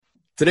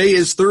Today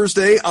is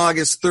Thursday,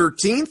 August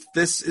 13th.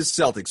 This is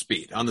Celtics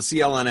Beat on the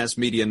CLNS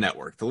Media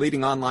Network, the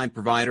leading online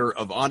provider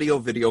of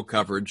audio-video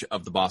coverage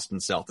of the Boston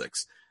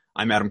Celtics.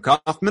 I'm Adam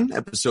Kaufman.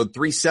 Episode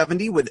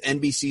 370 with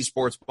NBC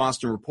Sports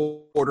Boston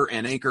reporter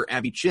and anchor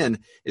Abby Chin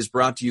is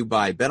brought to you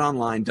by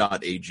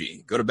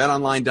betonline.ag. Go to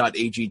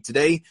betonline.ag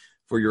today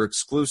for your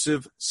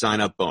exclusive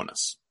sign-up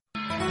bonus.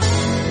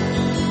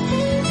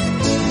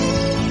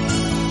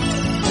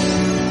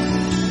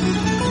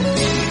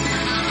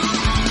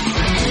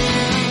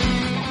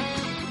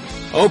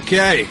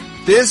 Okay,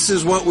 this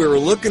is what we were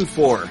looking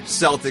for,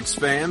 Celtics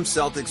fans,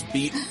 Celtics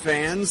Beat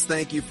fans.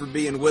 Thank you for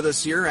being with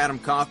us here. Adam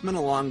Kaufman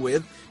along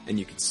with, and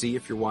you can see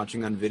if you're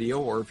watching on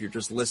video or if you're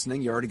just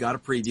listening, you already got a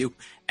preview,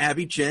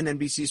 Abby Chin,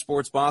 NBC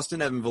Sports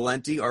Boston, Evan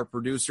Valenti, our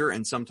producer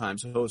and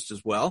sometimes host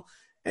as well.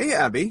 Hey,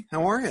 Abby,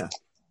 how are you?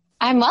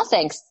 I'm well,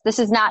 thanks. This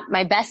is not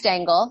my best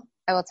angle,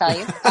 I will tell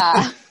you.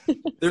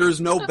 There is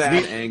no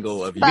bad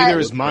angle of you. Neither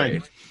is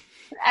mine.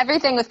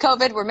 Everything with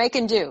COVID, we're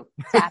making do.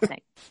 It's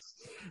happening.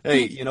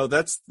 Hey, you know,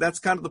 that's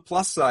kind of the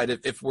plus side.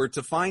 If we're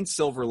to find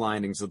silver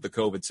linings of the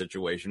COVID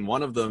situation,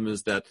 one of them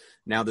is that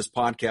now this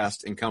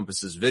podcast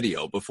encompasses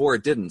video. Before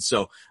it didn't.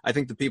 So I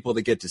think the people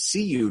that get to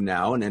see you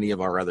now and any of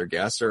our other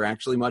guests are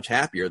actually much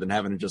happier than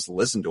having to just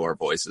listen to our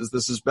voices.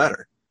 This is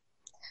better.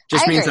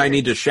 Just means I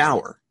need to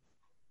shower.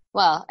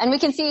 Well, and we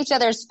can see each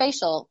other's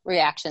facial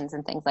reactions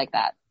and things like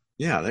that.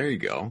 Yeah, there you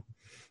go.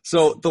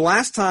 So the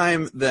last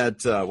time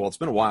that, it's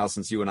been a while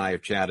since you and I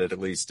have chatted, at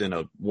least in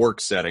a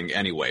work setting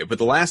anyway, but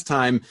the last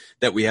time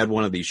that we had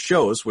one of these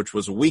shows, which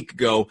was a week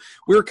ago,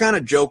 we were kind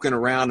of joking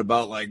around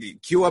about like,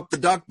 cue up the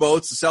duck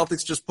boats. The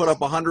Celtics just put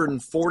up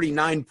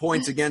 149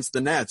 points against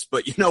the Nets.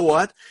 But you know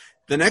what?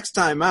 The next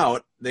time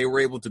out, they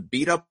were able to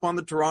beat up on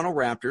the Toronto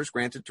Raptors.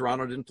 Granted,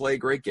 Toronto didn't play a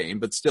great game,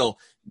 but still,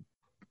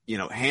 you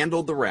know,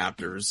 handled the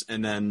Raptors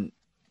and then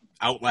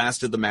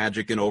outlasted the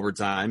Magic in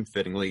overtime,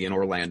 fittingly in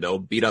Orlando,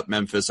 beat up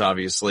Memphis,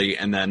 obviously,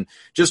 and then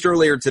just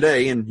earlier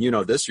today, and you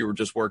know this, you were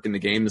just working the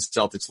game, the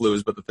Celtics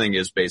lose, but the thing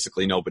is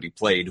basically nobody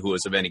played who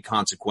was of any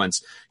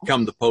consequence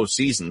come the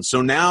postseason.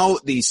 So now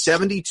the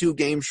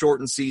 72-game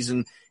shortened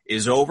season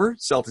is over.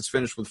 Celtics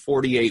finished with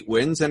 48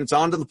 wins, and it's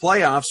on to the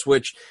playoffs,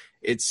 which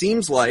it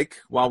seems like,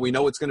 while we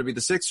know it's going to be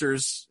the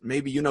Sixers,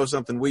 maybe you know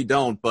something we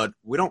don't, but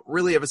we don't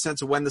really have a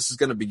sense of when this is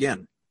going to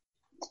begin.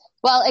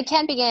 Well, it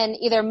can begin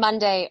either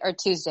Monday or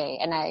Tuesday,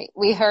 and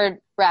we heard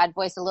Brad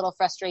voice a little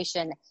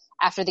frustration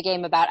after the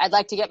game about, I'd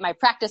like to get my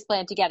practice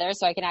plan together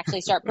so I can actually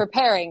start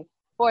preparing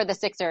for the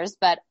Sixers,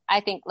 but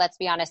I think, let's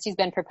be honest, he's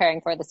been preparing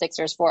for the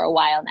Sixers for a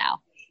while now.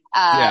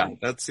 Yeah,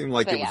 that seemed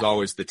like it was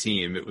always the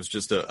team. It was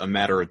just a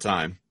matter of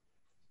time.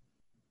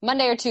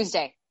 Monday or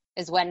Tuesday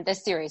is when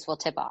this series will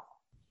tip off.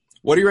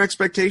 What are your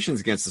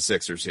expectations against the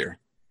Sixers here?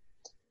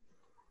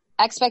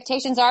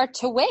 Expectations are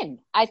to win.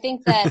 I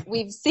think that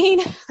we've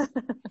seen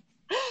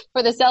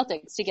for the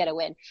Celtics to get a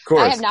win.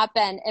 I have not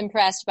been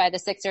impressed by the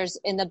Sixers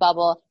in the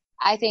bubble.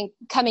 I think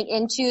coming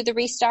into the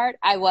restart,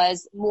 I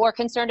was more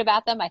concerned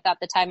about them. I thought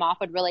the time off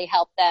would really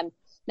help them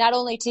not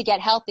only to get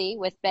healthy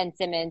with Ben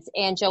Simmons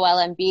and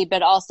Joel Embiid,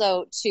 but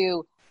also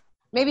to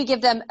maybe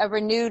give them a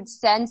renewed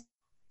sense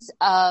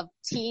of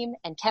team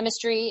and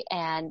chemistry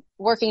and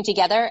working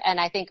together. And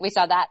I think we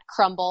saw that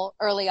crumble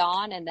early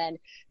on. And then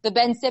the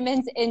Ben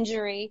Simmons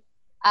injury,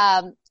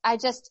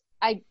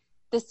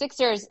 the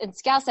Sixers, and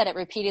Scal said it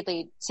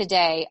repeatedly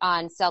today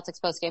on Celtics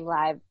Postgame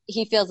Live,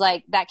 he feels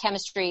like that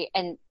chemistry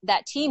and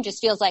that team just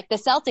feels like the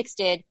Celtics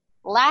did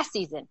last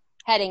season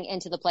heading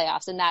into the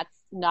playoffs, and that's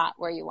not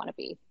where you want to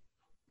be.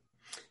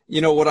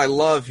 You know, what I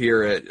love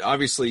here,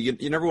 obviously,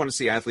 you never want to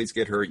see athletes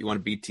get hurt. You want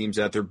to beat teams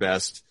at their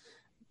best.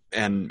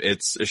 And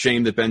it's a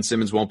shame that Ben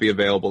Simmons won't be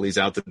available. He's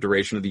out the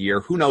duration of the year.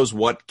 Who knows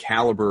what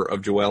caliber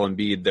of Joel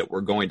Embiid that we're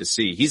going to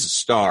see. He's a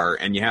star,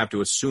 and you have to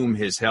assume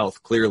his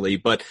health clearly,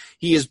 but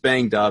he is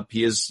banged up.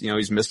 He is, you know,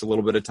 he's missed a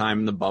little bit of time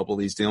in the bubble.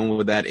 He's dealing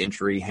with that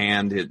injury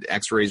hand. His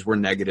x-rays were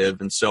negative.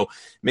 And so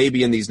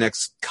maybe in these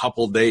next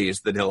couple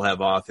days that he'll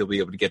have off, he'll be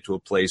able to get to a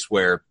place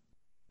where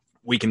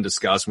we can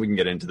discuss, we can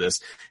get into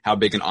this, how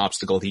big an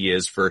obstacle he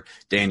is for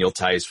Daniel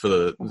Tice, for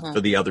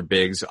the other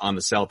bigs on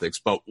the Celtics.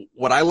 But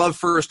what I love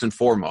first and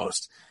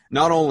foremost,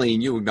 not only,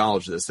 and you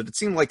acknowledge this, that it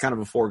seemed like kind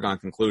of a foregone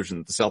conclusion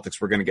that the Celtics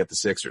were going to get the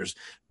Sixers,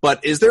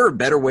 but is there a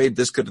better way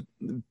this could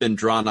have been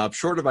drawn up,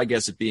 short of, I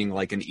guess, it being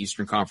like an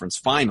Eastern Conference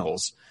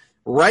Finals,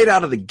 right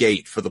out of the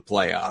gate for the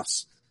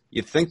playoffs?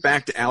 You think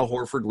back to Al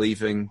Horford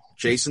leaving,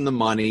 chasing the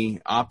money,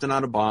 opting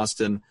out of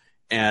Boston.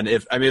 And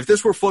if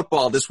this were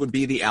football, this would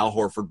be the Al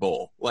Horford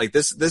Bowl. Like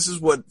this is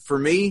what, for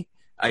me,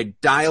 I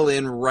dial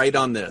in right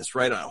on this,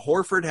 right on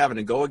Horford having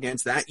to go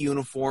against that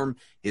uniform,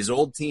 his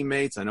old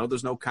teammates. I know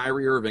there's no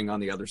Kyrie Irving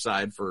on the other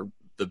side for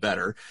the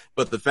better,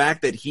 but the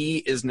fact that he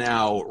is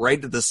now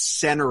right at the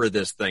center of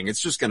this thing, it's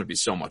just going to be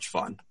so much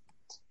fun.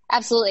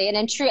 Absolutely. And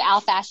in true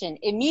Al fashion,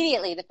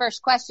 immediately the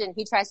first question,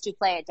 he tries to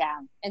play it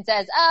down and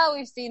says, oh,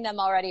 we've seen them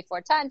already 4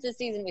 times this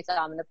season. We saw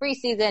them in the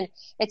preseason.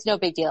 It's no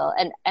big deal.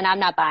 And I'm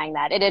not buying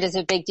that. It is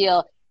a big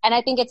deal. And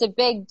I think it's a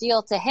big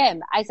deal to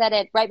him. I said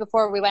it right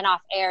before we went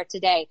off air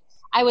today.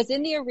 I was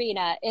in the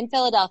arena in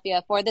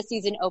Philadelphia for the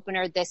season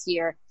opener this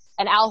year,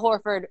 and Al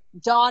Horford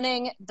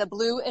donning the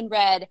blue and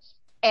red,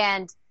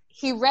 and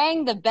he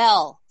rang the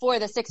bell for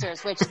the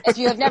Sixers, which if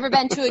you have never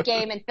been to a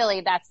game in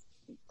Philly, that's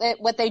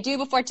what they do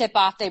before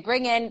tip-off. They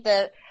bring in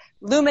the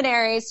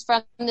luminaries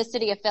from the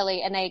city of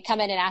Philly, and they come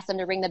in and ask them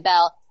to ring the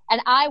bell.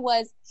 And I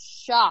was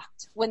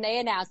shocked when they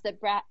announced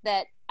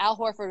that Al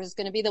Horford was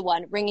going to be the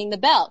one ringing the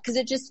bell, because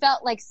it just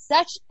felt like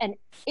such an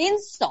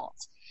insult.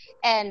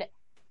 And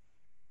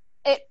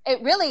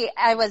it really,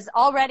 I was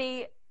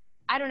already,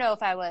 I don't know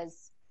if I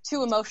was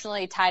too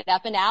emotionally tied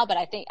up in Al, but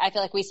I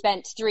feel like we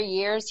spent 3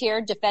 years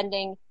here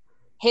defending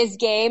his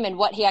game and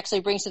what he actually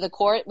brings to the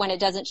court when it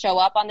doesn't show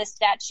up on the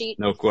stat sheet.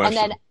 No question.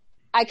 And then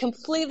I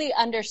completely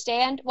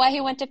understand why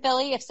he went to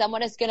Philly. If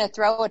someone is going to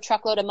throw a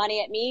truckload of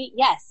money at me,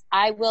 yes,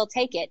 I will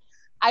take it.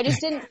 I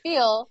just didn't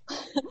feel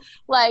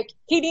like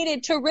he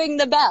needed to ring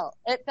the bell.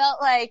 It felt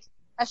like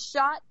a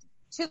shot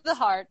to the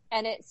heart,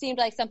 and it seemed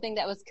like something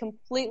that was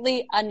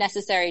completely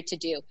unnecessary to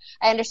do.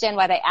 I understand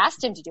why they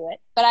asked him to do it,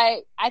 but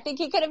I think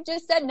he could have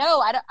just said, no,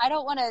 I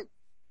don't want to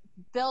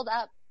build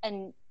up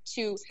and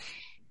to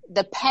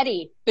the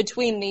petty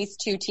between these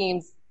two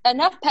teams.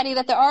 Enough petty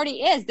that there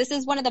already is. This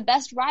is one of the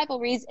best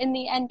rivalries in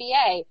the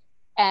NBA.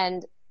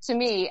 And to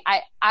me,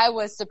 I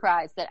was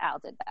surprised that Al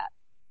did that.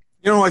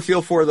 You know who I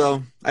feel for,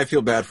 though? I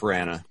feel bad for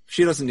Anna.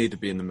 She doesn't need to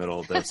be in the middle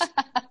of this.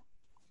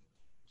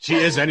 She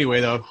is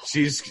anyway, though.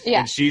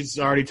 And she's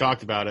already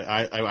talked about it.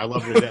 I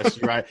love her to death.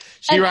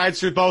 She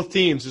rides for both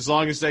teams as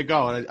long as they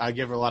go, and I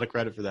give her a lot of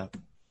credit for that.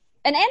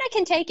 And Anna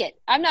can take it.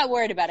 I'm not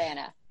worried about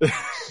Anna.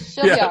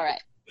 She'll be all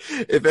right.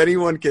 If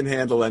anyone can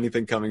handle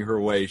anything coming her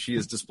way, she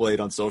is displayed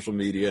on social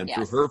media and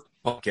through her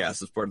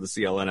podcast as part of the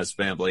CLNS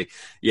family.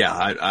 Yeah,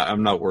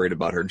 I'm not worried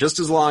about her. Just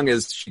as long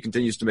as she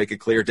continues to make it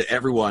clear to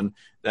everyone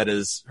that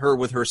is her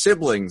with her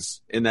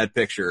siblings in that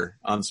picture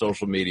on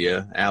social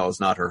media. Al is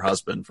not her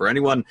husband. For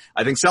anyone,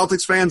 I think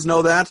Celtics fans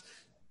know that,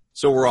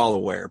 so we're all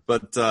aware.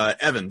 But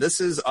Evan,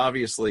 this is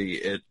obviously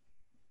it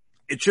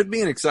should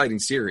be an exciting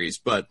series,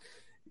 but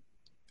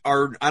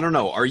I don't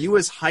know, are you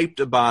as hyped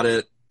about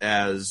it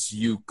as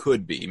you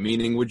could be?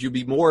 Meaning, would you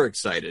be more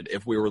excited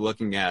if we were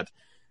looking at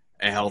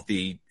a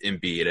healthy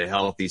Embiid, a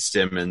healthy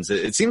Simmons?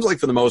 It seems like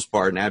for the most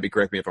part, and Abby,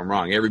 correct me if I'm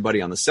wrong,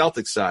 everybody on the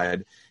Celtics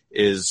side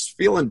is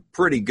feeling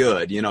pretty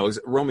good. You know,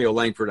 Romeo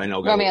Langford, I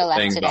know, got Romeo a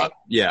thing left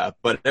about,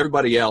 but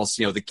everybody else,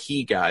 you know, the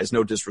key guys,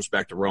 no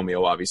disrespect to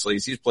Romeo, obviously,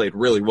 he's played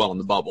really well in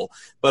the bubble,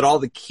 but all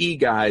the key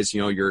guys,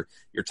 you know, your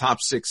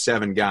top 6,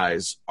 7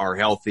 guys are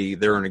healthy.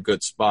 They're in a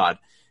good spot.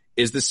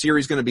 Is the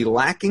series going to be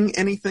lacking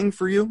anything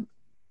for you?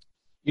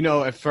 You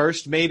know, at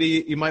first,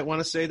 maybe you might want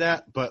to say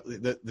that, but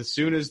the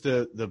soon as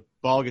the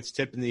ball gets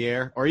tipped in the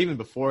air, or even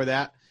before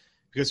that,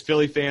 because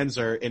Philly fans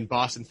and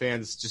Boston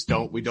fans just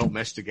don't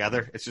mesh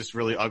together. It's just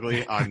really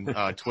ugly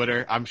on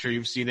Twitter. I'm sure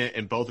you've seen it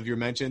in both of your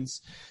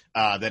mentions,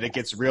 that it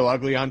gets real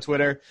ugly on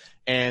Twitter.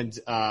 And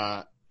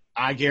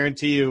I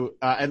guarantee you,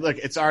 and look,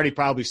 it's already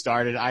probably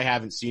started. I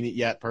haven't seen it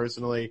yet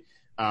personally,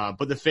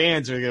 but the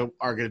fans are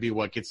going to be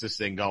what gets this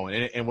thing going.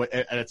 And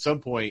at some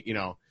point, you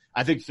know,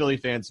 I think Philly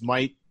fans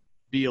might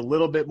be a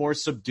little bit more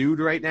subdued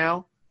right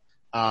now.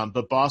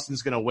 But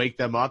Boston's going to wake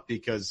them up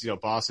because, you know,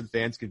 Boston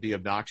fans can be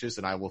obnoxious,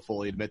 and I will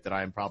fully admit that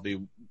I am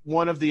probably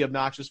one of the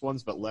obnoxious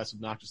ones, but less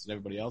obnoxious than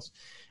everybody else.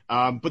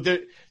 But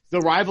the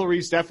rivalry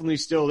is definitely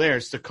still there.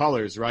 It's the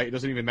colors, right? It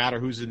doesn't even matter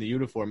who's in the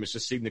uniform. It's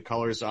just seeing the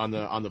colors on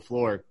the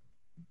floor.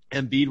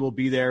 Embiid will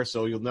be there,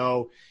 so you'll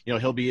know, you know,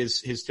 he'll be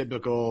his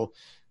typical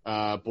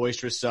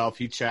boisterous self.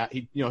 He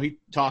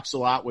talks a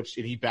lot, which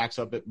he backs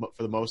up it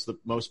for the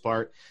most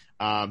part.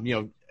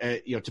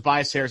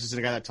 Tobias Harris isn't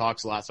a guy that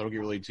talks a lot, so I don't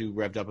get really too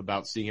revved up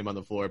about seeing him on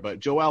the floor. But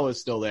Joel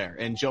is still there,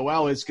 and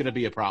Joel is going to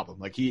be a problem.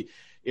 Like, he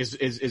is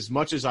as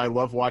much as I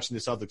love watching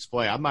the Celtics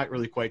play, I'm not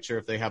really quite sure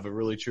if they have a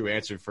really true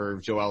answer for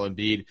Joel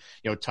Embiid.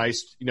 You know,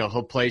 Tice, you know,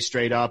 he'll play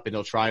straight up and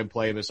he'll try and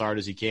play him as hard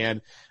as he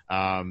can.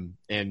 And,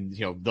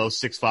 you know, those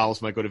 6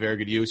 fouls might go to very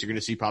good use. You're going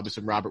to see probably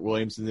some Robert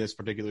Williams in this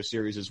particular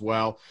series as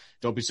well.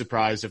 Don't be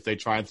surprised if they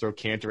try and throw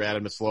Cantor at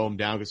him to slow him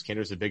down, because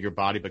Cantor's a bigger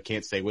body but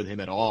can't stay with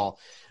him at all.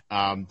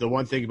 The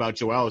one thing about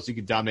Joel is he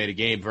can dominate a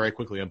game very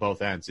quickly on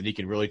both ends, and he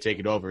can really take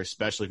it over,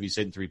 especially if he's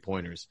hitting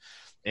 3-pointers.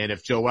 And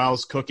if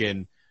Joel's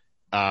cooking,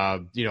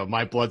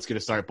 my blood's going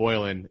to start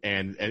boiling,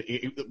 and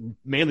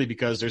mainly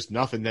because there's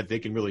nothing that they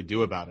can really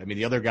do about it. I mean,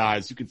 the other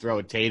guys, you can throw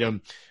a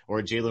Tatum or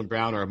a Jaylen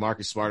Brown or a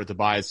Marcus Smart or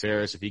Tobias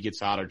Harris if he gets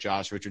hot, or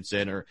Josh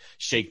Richardson or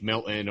Shake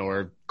Milton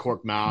or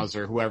Cork Miles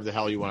or whoever the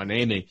hell you want to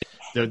name me.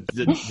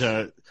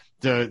 The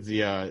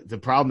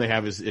problem they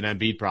have is an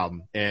Embiid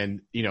problem.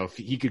 And, you know, if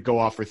he could go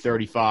off for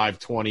 35,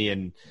 20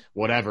 and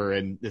whatever,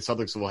 and the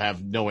Celtics will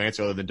have no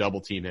answer other than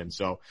double team him.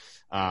 So,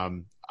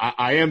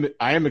 I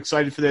am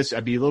excited for this.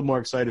 I'd be a little more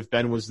excited if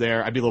Ben was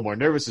there. I'd be a little more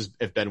nervous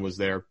if Ben was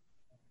there.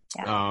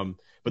 Yeah.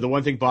 But the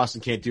one thing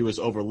Boston can't do is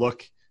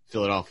overlook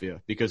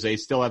Philadelphia, because they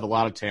still have a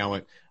lot of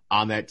talent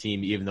on that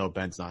team, even though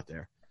Ben's not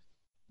there.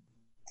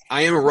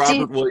 I am a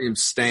Robert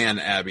Williams stan,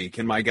 Abby.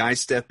 Can my guy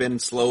step in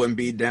and slow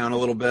Embiid down a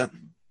little bit?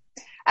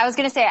 I was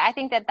going to say, I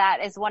think that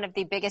is one of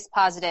the biggest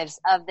positives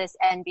of this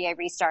NBA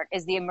restart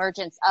is the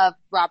emergence of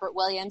Robert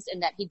Williams,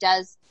 and that he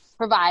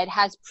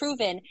has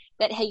proven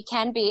that he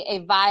can be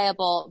a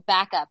viable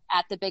backup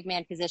at the big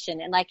man position.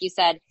 And like you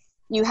said,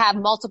 you have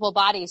multiple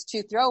bodies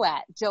to throw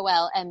at.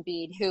 Joel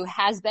Embiid, who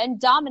has been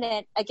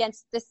dominant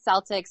against the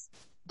Celtics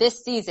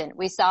this season.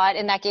 We saw it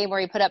in that game where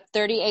he put up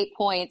 38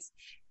 points.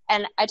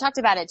 And I talked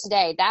about it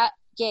today. That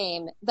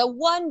game, the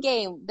one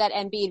game that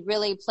Embiid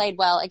really played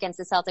well against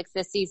the Celtics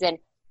this season,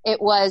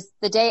 it was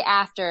the day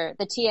after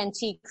the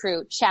TNT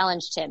crew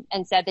challenged him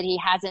and said that he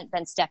hasn't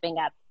been stepping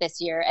up this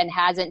year and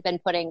hasn't been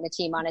putting the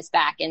team on his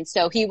back. And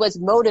so he was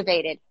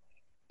motivated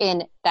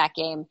in that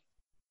game.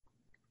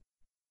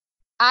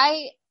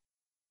 I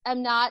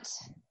don't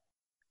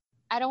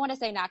want to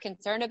say not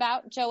concerned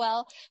about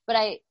Joel, but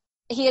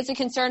he is a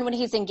concern when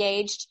he's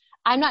engaged.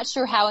 I'm not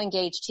sure how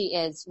engaged he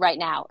is right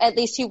now. At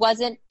least he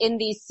wasn't in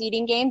these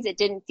seeding games. It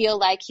didn't feel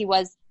like he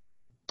was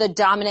the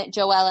dominant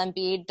Joel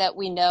Embiid that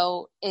we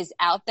know is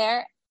out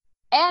there.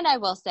 And I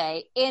will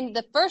say, in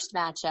the first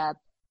matchup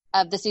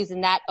of the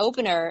season, that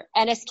opener,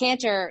 Enes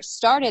Kanter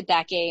started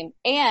that game.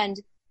 And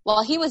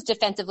while he was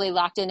defensively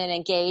locked in and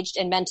engaged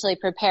and mentally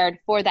prepared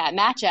for that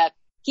matchup,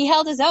 he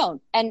held his own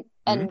and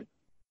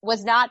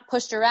was not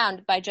pushed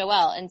around by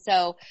Joel. And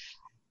so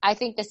I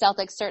think the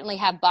Celtics certainly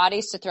have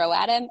bodies to throw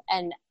at him.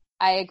 And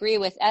I agree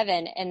with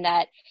Evan in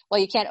that while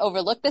you can't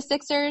overlook the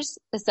Sixers,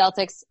 the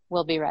Celtics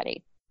will be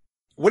ready.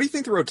 What do you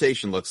think the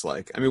rotation looks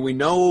like? I mean, we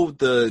know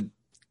the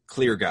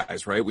clear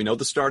guys, right? We know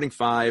the starting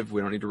five.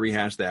 We don't need to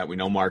rehash that. We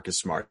know Marcus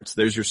Smart. So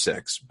there's your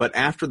six. But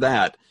after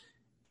that,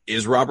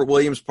 is Robert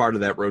Williams part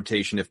of that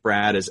rotation if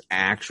Brad is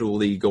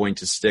actually going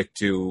to stick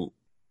to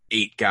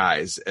 8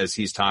 guys as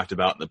he's talked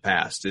about in the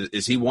past?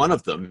 Is he one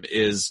of them?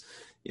 Is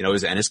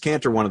Enes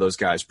Kanter one of those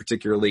guys,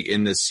 particularly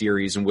in this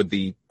series and with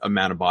the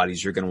amount of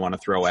bodies you're going to want to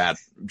throw at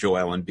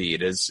Joel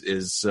Embiid?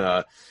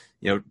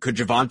 Could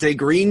Javonte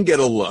Green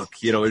get a look?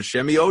 Is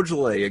Shemi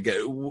Ojeleye?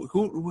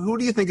 Who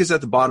do you think is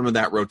at the bottom of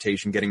that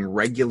rotation getting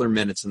regular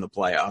minutes in the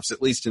playoffs,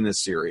 at least in this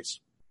series?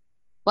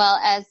 Well,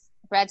 as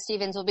Brad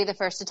Stevens will be the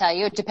first to tell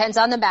you, it depends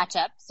on the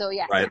matchup. So,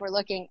 yes, right. We're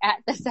looking at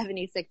the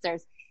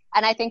 76ers.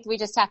 And I think we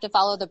just have to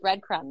follow the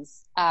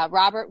breadcrumbs.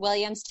 Robert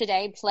Williams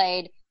today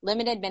played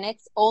limited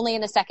minutes, only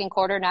in the second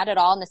quarter, not at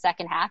all in the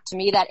second half. To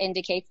me, that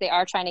indicates they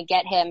are trying to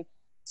get him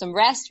some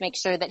rest, make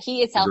sure that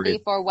he is healthy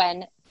for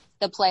when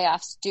the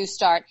playoffs do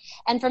start.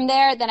 And from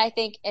there, then I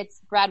think it's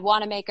Brad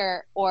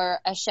Wanamaker or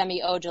a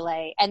Shemi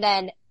Ojeleye. And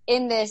then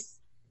in this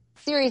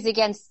series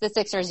against the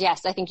Sixers,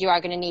 yes, I think you are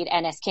going to need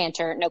Enes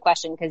Kanter, no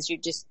question, because you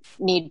just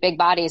need big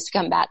bodies to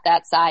combat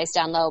that size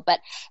down low. But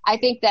I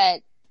think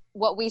that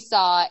what we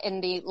saw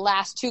in the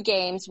last 2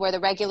 games where the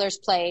regulars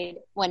played,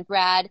 when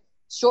Brad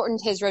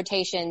shortened his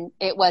rotation,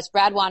 it was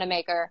Brad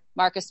Wanamaker,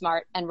 Marcus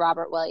Smart, and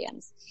Robert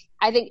Williams.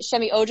 I think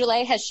Shemi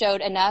Ojeleye has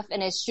showed enough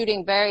and is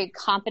shooting very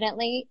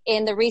confidently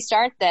in the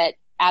restart that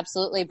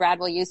absolutely Brad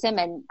will use him.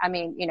 And I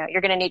mean,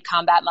 you're going to need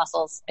combat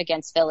muscles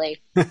against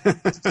Philly.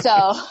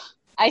 So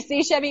I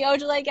see Shemi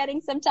Ojeleye getting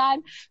some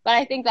time, but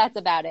I think that's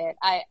about it.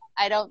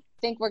 I don't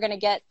think we're going to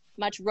get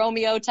much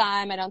Romeo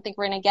time. I don't think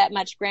we're going to get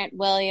much Grant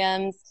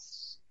Williams.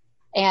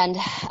 And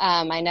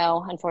I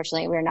know,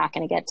 unfortunately, we're not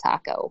going to get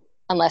Taco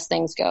unless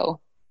things go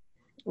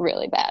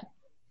really bad.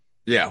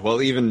 Yeah,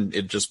 well, even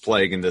it just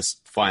playing in this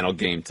final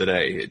game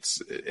today, it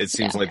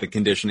seems like the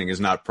conditioning is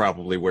not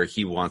probably where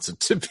he wants it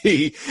to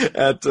be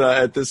at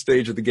this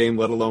stage of the game,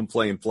 let alone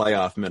playing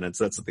playoff minutes.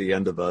 That's at the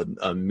end of a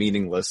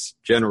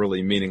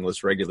generally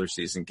meaningless regular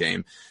season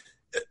game.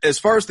 As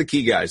far as the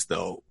key guys,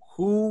 though,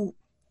 who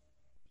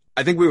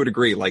I think we would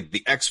agree, like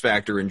the X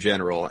factor in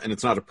general, and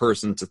it's not a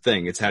person, it's a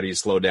thing. It's how do you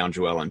slow down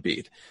Joel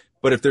Embiid?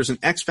 But if there's an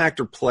X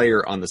factor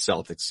player on the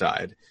Celtics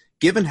side,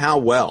 given how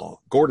well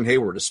Gordon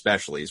Hayward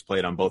especially has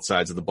played on both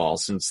sides of the ball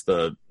since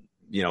the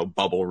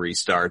bubble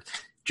restart.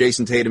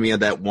 Jason Tatum, he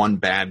had that one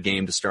bad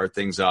game to start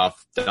things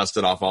off,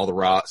 dusted off all the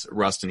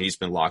rust, and he's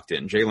been locked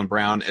in. Jaylen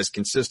Brown, as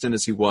consistent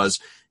as he was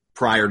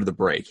prior to the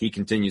break, he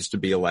continues to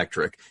be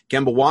electric.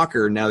 Kemba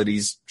Walker, now that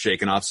he's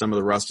shaken off some of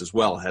the rust as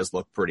well, has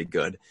looked pretty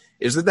good.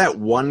 Is it that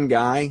one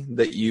guy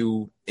that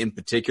you in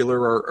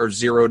particular are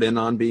zeroed in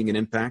on being an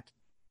impact?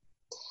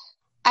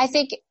 I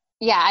think,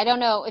 I don't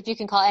know if you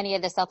can call any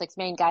of the Celtics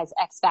main guys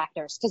X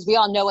factors, because we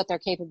all know what they're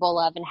capable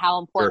of and how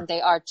important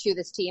they are to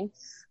this team.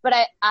 But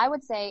I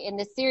would say in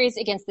this series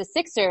against the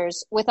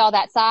Sixers, with all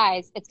that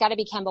size, it's got to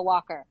be Kemba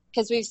Walker,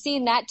 because we've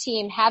seen that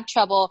team have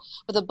trouble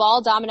with a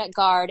ball-dominant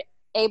guard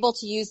able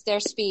to use their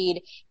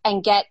speed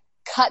and get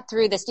cut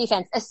through this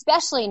defense,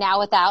 especially now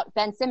without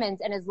Ben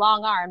Simmons and his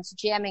long arms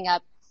jamming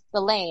up the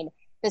lane.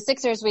 The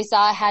Sixers we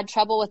saw had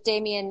trouble with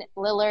Damian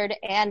Lillard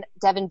and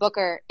Devin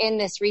Booker in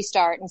this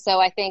restart. And so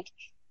I think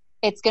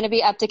it's going to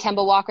be up to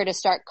Kemba Walker to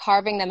start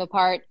carving them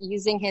apart,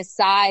 using his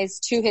size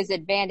to his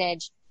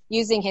advantage,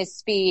 using his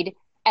speed.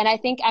 And I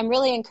think I'm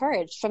really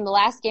encouraged from the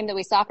last game that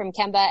we saw from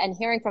Kemba and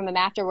hearing from him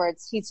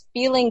afterwards. He's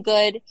feeling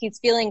good. He's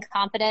feeling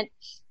confident.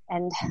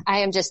 And I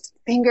am just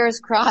fingers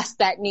crossed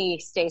that knee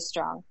stays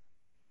strong.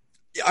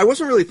 I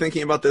wasn't really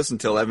thinking about this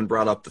until Evan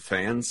brought up the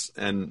fans,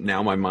 and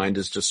now my mind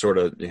is just sort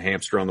of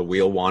hamster on the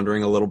wheel,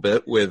 wandering a little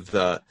bit with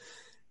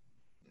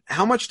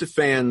how much do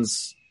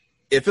fans,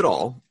 if at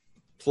all,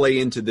 play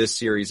into this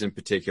series in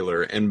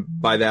particular? And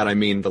by that, I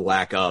mean the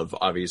lack of,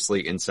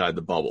 obviously, inside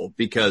the bubble,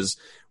 because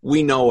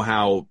we know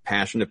how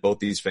passionate both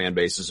these fan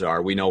bases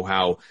are. We know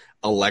how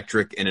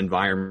electric an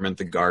environment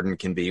the Garden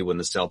can be when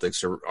the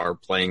Celtics are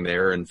playing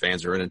there and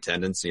fans are in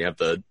attendance. You have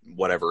the,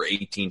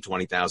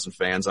 20,000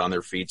 fans on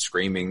their feet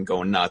screaming,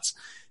 going nuts.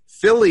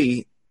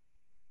 Philly,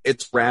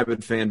 it's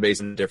rabid fan base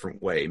in a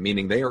different way,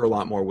 meaning they are a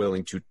lot more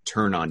willing to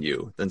turn on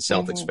you than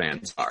Celtics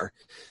fans are.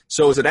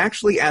 So is it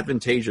actually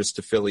advantageous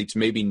to Philly to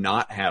maybe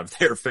not have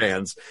their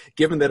fans,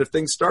 given that if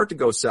things start to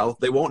go south,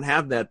 they won't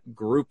have that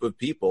group of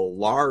people,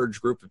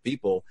 large group of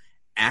people,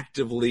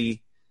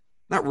 actively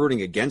not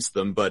rooting against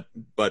them, but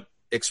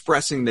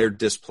expressing their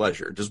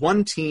displeasure? Does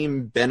one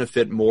team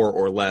benefit more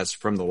or less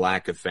from the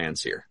lack of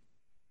fans here?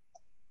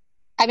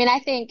 I mean, I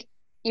think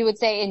you would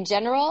say in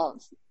general,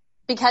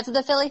 because of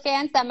the Philly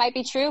fans, that might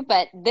be true,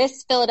 but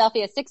this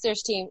Philadelphia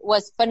Sixers team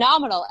was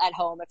phenomenal at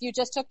home. If you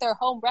just took their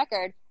home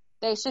record,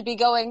 they should be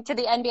going to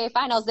the NBA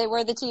Finals. They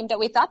were the team that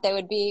we thought they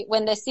would be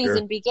when this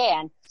season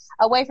began.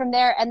 Away from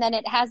there, and then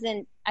it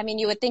hasn't, I mean,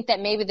 you would think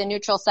that maybe the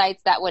neutral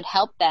sites that would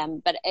help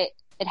them, but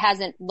it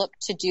hasn't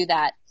looked to do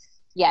that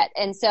yet.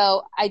 And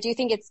so I do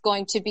think it's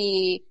going to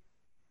be,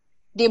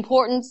 the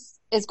importance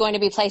is going to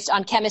be placed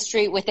on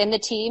chemistry within the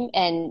team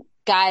and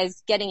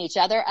guys getting each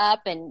other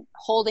up and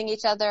holding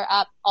each other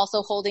up,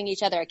 also holding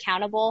each other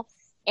accountable.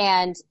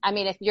 And I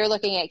mean, if you're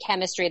looking at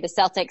chemistry, the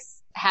Celtics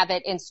have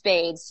it in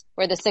spades,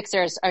 where the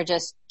Sixers are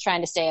just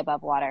trying to stay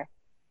above water.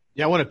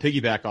 Yeah, I want to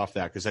piggyback off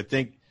that, because I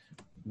think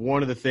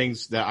one of the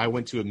things that I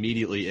went to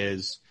immediately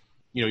is,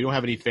 you don't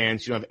have any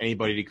fans, you don't have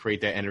anybody to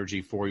create that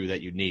energy for you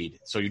that you need.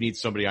 So you need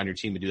somebody on your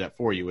team to do that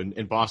for you.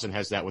 And Boston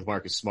has that with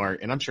Marcus Smart,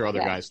 and I'm sure other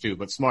guys too.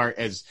 But Smart,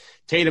 as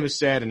Tatum has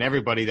said, and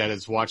everybody that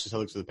has watched the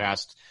Celtics for the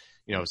past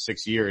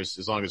 6 years,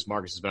 as long as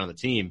Marcus has been on the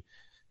team,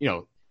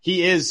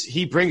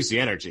 he brings the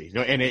energy,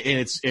 and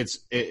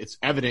it's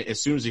evident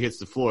as soon as he hits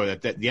the floor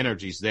that the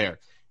energy's there.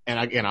 And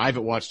again, I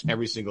haven't watched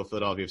every single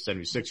Philadelphia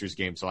 76ers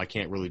game, so I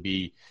can't really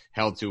be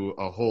held to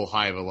a whole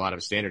high of a lot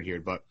of standard here.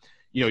 But,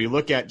 you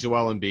look at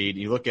Joel Embiid,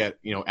 you look at,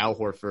 Al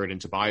Horford and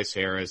Tobias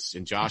Harris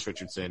and Josh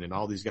Richardson and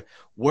all these guys.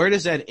 Where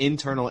does that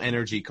internal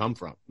energy come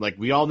from? Like,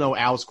 we all know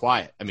Al's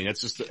quiet. I mean,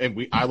 it's just,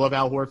 I love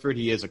Al Horford.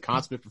 He is a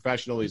consummate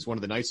professional. He's one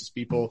of the nicest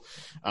people,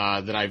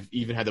 that I've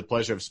even had the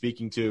pleasure of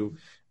speaking to.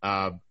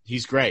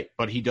 He's great,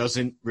 but he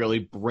doesn't really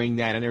bring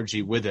that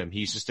energy with him.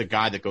 He's just a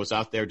guy that goes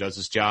out there, does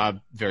his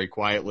job very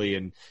quietly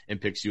and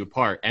picks you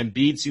apart.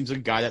 Embiid seems like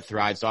a guy that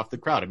thrives off the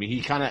crowd. I mean,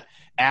 he kind of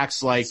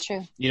acts like,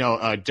 a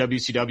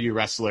WCW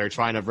wrestler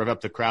trying to rev up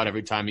the crowd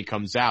every time he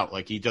comes out.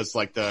 Like, he does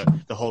like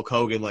the Hulk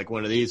Hogan, like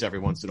one of these every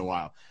once in a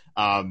while.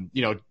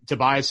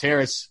 Tobias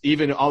Harris,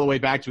 even all the way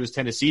back to his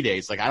Tennessee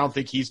days, like, I don't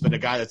think he's been a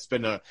guy that's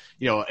been an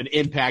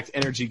impact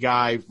energy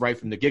guy right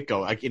from the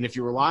get-go. Like, and if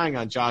you're relying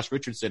on Josh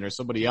Richardson or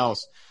somebody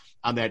else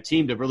on that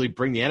team to really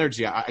bring the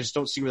energy, I just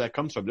don't see where that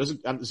comes from. Does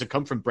it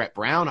come from Brett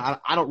Brown?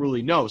 I don't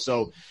really know.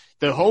 So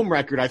the home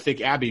record, I think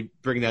Abby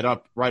bringing that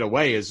up right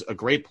away is a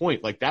great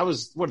point. Like, that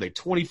was,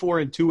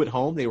 24-2 at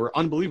home? They were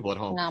unbelievable at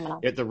home.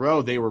 Phenomenal. At the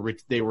road, they were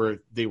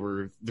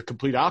the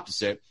complete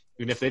opposite.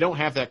 And if they don't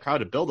have that crowd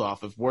to build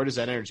off of, where does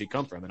that energy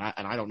come from? And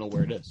I don't know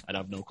where it is. I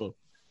have no clue.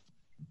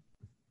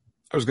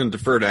 I was going to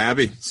defer to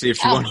Abby, see if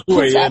she wants to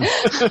weigh in.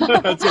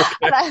 That's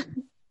okay.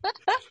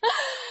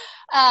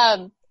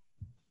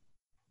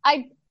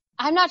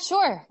 I'm not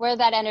sure where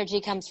that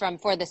energy comes from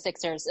for the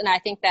Sixers, and I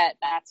think that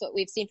that's what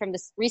we've seen from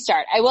this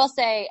restart. I will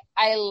say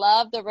I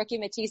love the rookie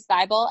Matisse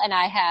Thybulle, and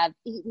I have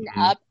eaten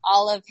up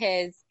all of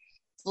his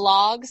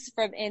vlogs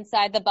from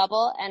inside the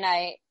bubble, and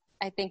I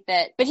think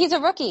that – but he's a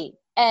rookie,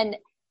 and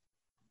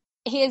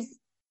he is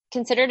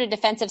considered a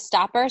defensive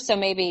stopper, so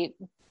maybe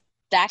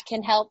that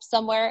can help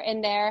somewhere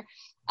in there.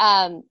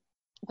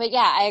 But,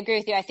 yeah, I agree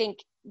with you. I think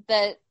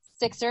the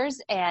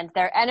Sixers and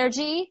their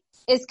energy –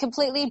 is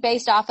completely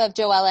based off of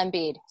Joel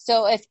Embiid.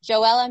 So if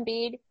Joel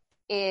Embiid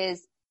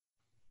is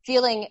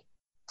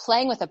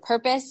playing with a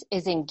purpose,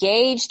 is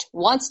engaged,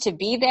 wants to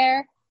be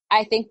there,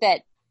 I think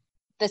that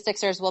the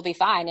Sixers will be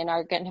fine and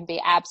are going to be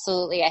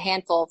absolutely a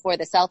handful for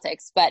the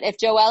Celtics. But if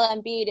Joel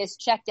Embiid is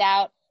checked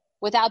out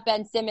without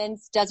Ben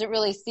Simmons, doesn't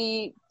really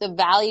see the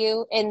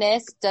value in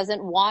this,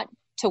 doesn't want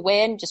to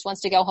win, just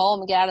wants to go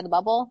home and get out of the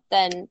bubble,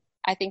 then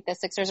I think the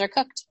Sixers are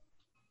cooked.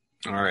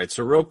 All right,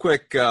 so real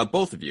quick,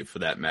 both of you for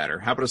that matter,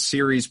 how about a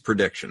series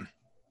prediction?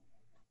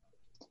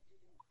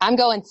 I'm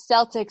going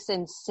Celtics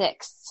in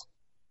 6.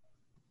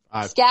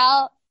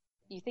 Scal,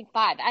 you think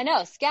 5. I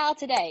know, Scal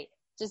today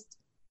just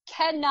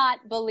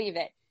cannot believe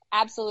it.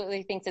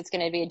 Absolutely thinks it's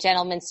going to be a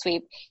gentleman's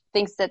sweep,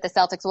 thinks that the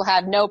Celtics will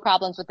have no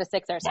problems with the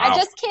Sixers. Wow. I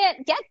just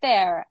can't get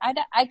there.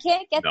 I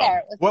can't get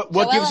there. What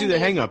gives you the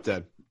hang up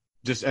then?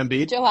 Just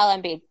Embiid? Joel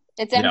Embiid.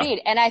 It's Embiid.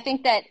 Yeah. And I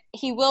think that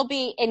he will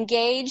be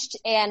engaged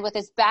and with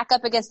his back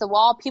up against the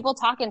wall, people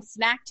talking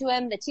smack to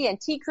him, the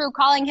TNT crew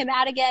calling him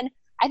out again.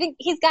 I think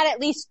he's got at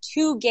least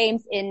 2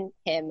 games in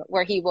him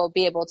where he will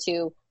be able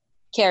to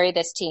carry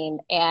this team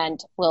and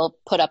will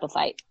put up a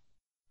fight.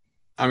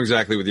 I'm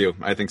exactly with you.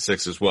 I think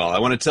 6 as well. I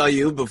want to tell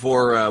you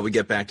before we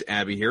get back to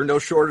Abby here, no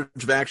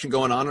shortage of action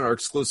going on in our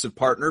exclusive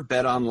partner,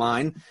 Bet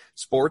Online.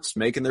 Sports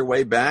making their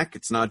way back.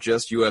 It's not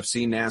just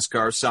UFC,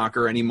 NASCAR,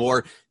 soccer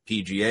anymore.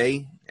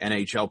 PGA,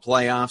 NHL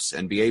playoffs,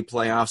 NBA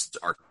playoffs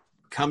are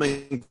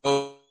coming.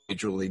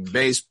 Major League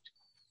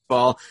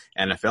Baseball,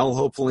 NFL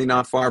hopefully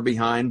not far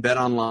behind. Bet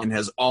Online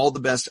has all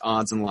the best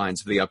odds and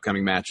lines for the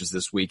upcoming matches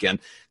this weekend.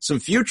 Some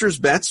futures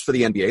bets for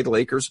the NBA. The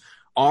Lakers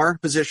are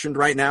positioned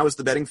right now as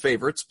the betting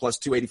favorites, plus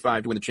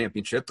 285 to win the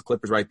championship. The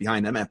Clippers right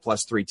behind them at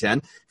plus 310.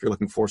 If you're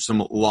looking for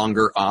some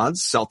longer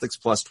odds, Celtics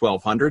plus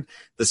 1,200.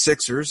 The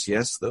Sixers,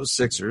 yes, those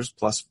Sixers,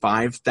 plus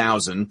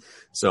 5,000.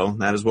 So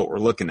that is what we're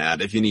looking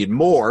at. If you need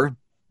more,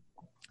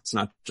 it's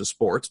not just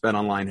sports.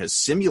 BetOnline has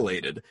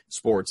simulated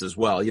sports as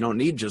well. You don't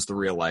need just the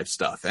real-life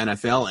stuff.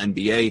 NFL,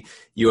 NBA,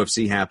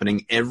 UFC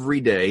happening every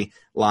day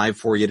live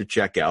for you to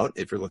check out.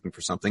 If you're looking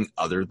for something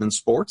other than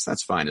sports,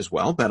 that's fine as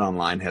well.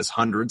 BetOnline has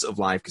hundreds of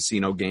live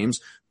casino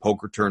games,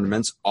 poker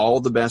tournaments, all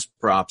the best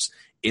props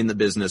in the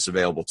business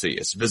available to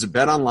you. So visit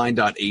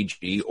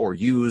betonline.ag or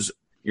use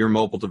your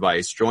mobile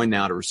device. Join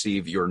now to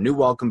receive your new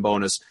welcome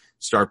bonus.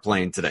 Start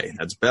playing today.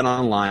 That's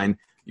BetOnline,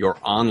 your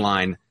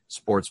online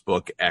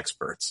sportsbook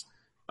experts.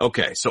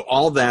 Okay, so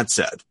all that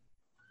said,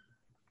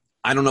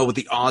 I don't know what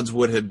the odds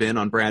would have been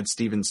on Brad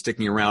Stevens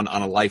sticking around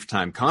on a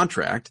lifetime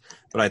contract,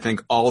 but I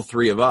think all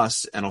 3 of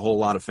us and a whole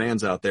lot of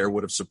fans out there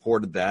would have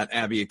supported that.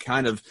 Abby, it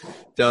kind of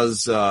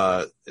does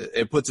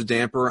it puts a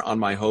damper on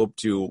my hope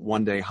to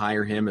one day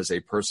hire him as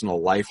a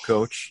personal life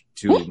coach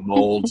to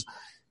mold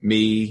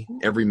me,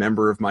 every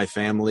member of my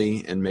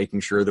family, and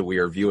making sure that we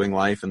are viewing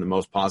life in the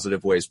most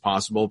positive ways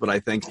possible. But I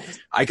think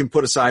I can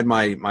put aside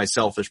my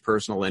selfish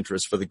personal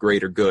interest for the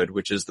greater good,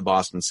 which is the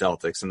Boston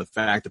Celtics and the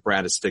fact that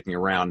Brad is sticking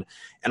around.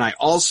 And I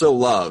also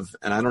love,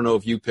 and I don't know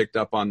if you picked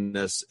up on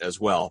this as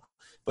well,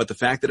 but the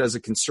fact that as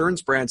it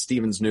concerns Brad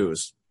Stevens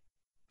news,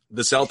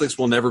 the Celtics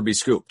will never be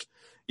scooped.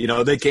 You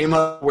know, they came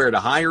up where to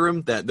hire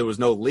him, that there was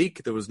no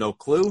leak, there was no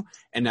clue,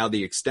 and now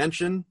the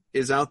extension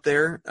is out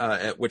there,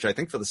 which I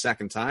think for the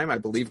second time, I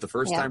believe the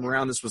first time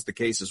around this was the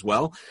case as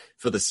well.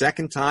 For the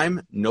second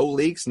time, no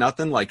leaks,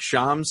 nothing. Like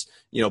Shams,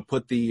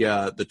 put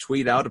the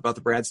tweet out about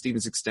the Brad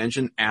Stevens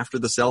extension after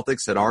the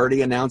Celtics had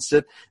already announced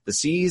it. The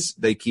C's,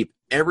 they keep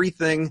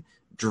everything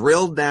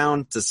drilled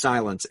down to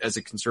silence as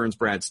it concerns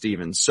Brad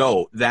Stevens.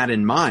 So that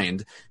in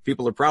mind,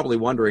 people are probably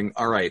wondering,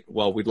 all right,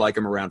 well, we'd like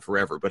him around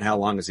forever, but how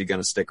long is he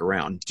going to stick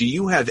around? Do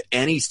you have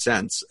any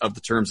sense of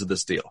the terms of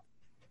this deal?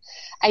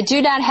 I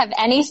do not have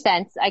any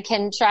sense. I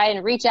can try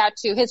and reach out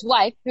to his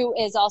wife, who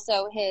is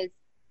also his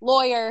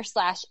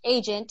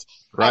lawyer/agent.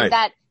 Right. And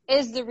that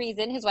is the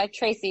reason, his wife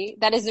Tracy,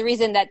 that is the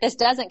reason that this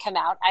doesn't come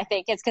out. I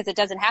think it's because it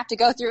doesn't have to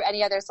go through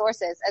any other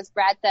sources. As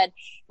Brad said,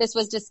 this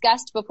was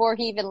discussed before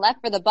he even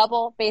left for the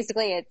bubble.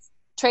 Basically, it's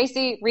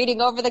Tracy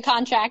reading over the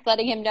contract,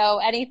 letting him know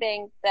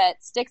anything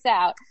that sticks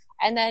out,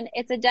 and then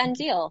it's a done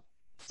deal.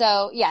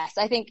 So, yes,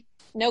 I think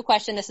no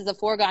question this is a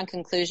foregone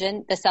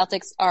conclusion. The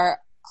Celtics are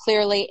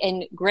clearly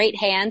in great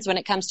hands when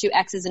it comes to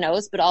X's and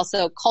O's, but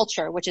also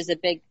culture, which is a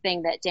big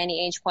thing that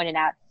Danny Ainge pointed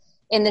out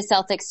in the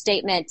Celtics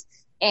statement.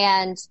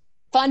 And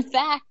fun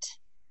fact,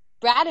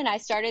 Brad and I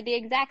started the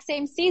exact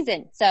same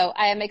season. So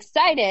I am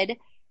excited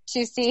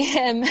to see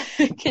him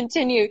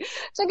continue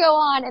to go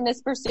on in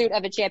this pursuit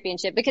of a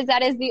championship, because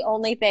that is the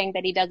only thing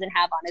that he doesn't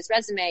have on his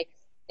resume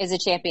is a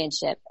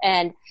championship.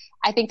 And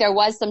I think there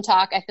was some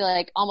talk. I feel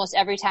like almost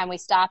every time we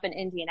stop in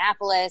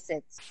Indianapolis,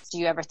 it's, do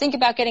you ever think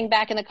about getting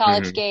back in the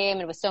college game?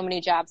 And with so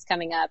many jobs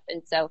coming up.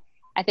 And so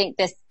I think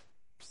this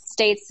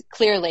states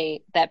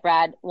clearly that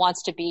Brad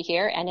wants to be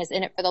here and is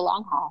in it for the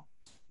long haul.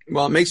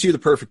 Well, it makes you the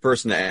perfect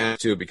person to ask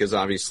to, because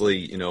obviously,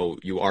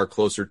 you are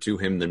closer to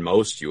him than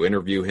most. You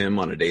interview him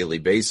on a daily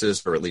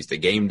basis, or at least a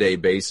game day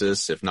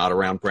basis, if not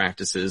around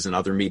practices and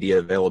other media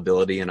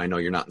availability. And I know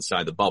you're not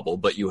inside the bubble,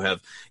 but you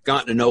have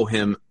gotten to know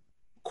him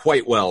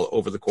quite well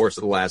over the course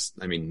of the last,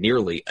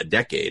 nearly a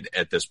decade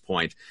at this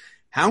point.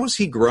 How has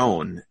he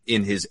grown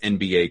in his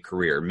NBA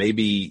career?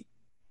 Maybe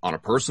on a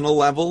personal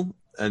level,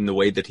 and the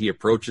way that he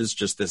approaches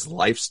just this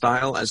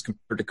lifestyle as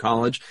compared to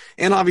college,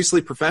 and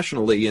obviously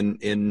professionally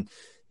in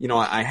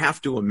I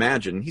have to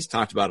imagine, he's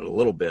talked about it a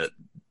little bit,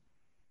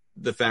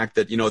 the fact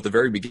that, at the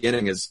very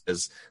beginning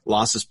as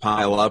losses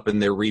pile up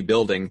and they're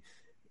rebuilding,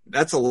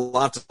 that's a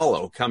lot to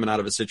follow coming out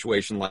of a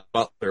situation like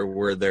Butler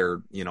where they're,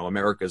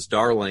 America's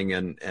darling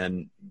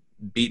and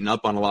beating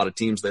up on a lot of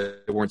teams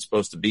that they weren't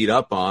supposed to beat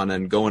up on,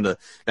 and going to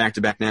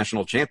back-to-back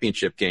national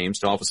championship games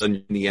to all of a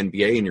sudden in the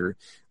NBA and you're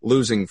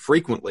losing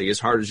frequently as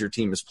hard as your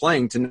team is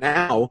playing, to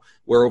now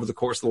where over the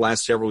course of the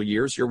last several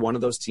years, you're one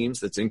of those teams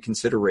that's in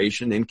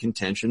consideration, in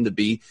contention to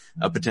be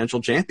a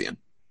potential champion.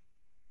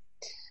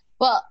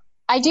 Well,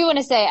 I do want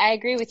to say I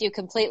agree with you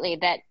completely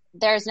that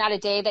there's not a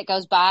day that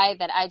goes by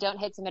that I don't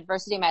hit some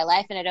adversity in my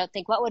life and I don't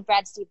think, what would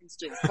Brad Stevens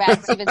do?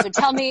 Brad Stevens would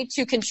tell me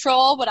to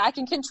control what I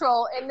can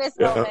control in this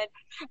moment.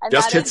 And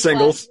just hit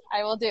singles.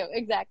 I will do.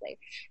 Exactly.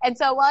 And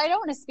so while I don't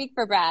want to speak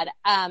for Brad,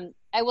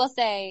 I will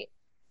say,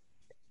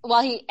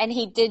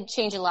 he did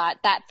change a lot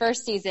that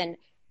first season.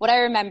 What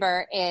I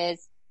remember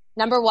is,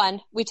 number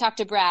one, we talked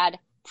to Brad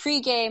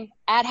pre-game,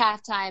 at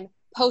halftime,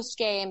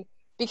 post-game,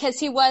 because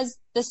he was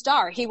the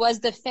star. He was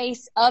the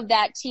face of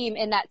that team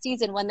in that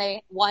season when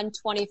they won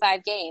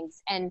 25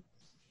 games. And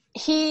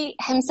he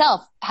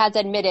himself has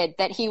admitted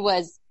that he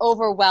was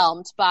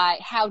overwhelmed by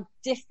how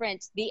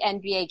different the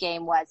NBA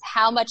game was,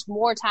 how much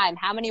more time,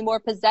 how many more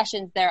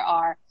possessions there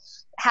are,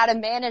 how to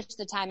manage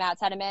the timeouts,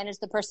 how to manage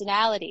the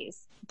personalities.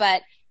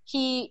 But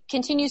he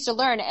continues to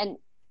learn.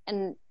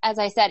 And as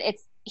I said,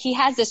 he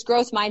has this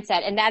growth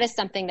mindset, and that is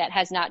something that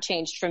has not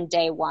changed from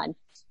day one,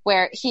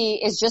 where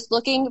he is just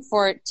looking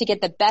to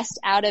get the best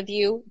out of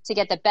you, to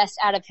get the best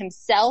out of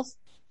himself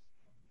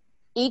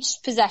each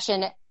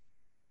possession,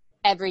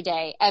 every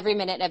day, every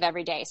minute of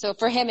every day. So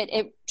for him,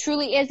 it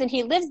truly is, and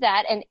he lives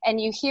that,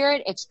 and you hear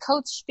it. It's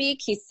coach speak.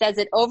 He says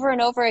it over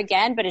and over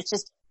again, but it's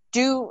just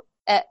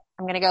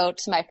I'm going to go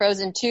to my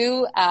Frozen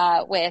 2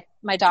 with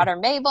my daughter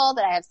Mabel,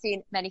 that I have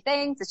seen many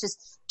things. It's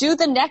just do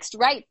the next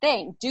right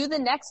thing. Do the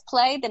next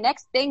play, the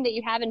next thing that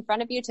you have in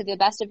front of you to the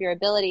best of your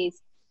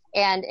abilities.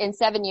 And in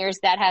 7 years,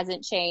 that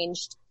hasn't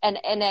changed. And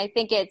I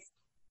think it's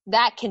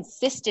that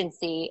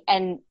consistency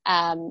and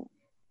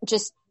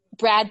just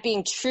Brad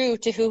being true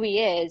to who he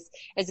is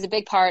a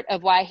big part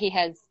of why he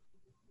has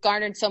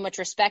garnered so much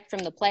respect from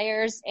the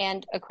players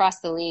and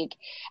across the league.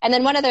 And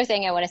then one other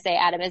thing I want to say,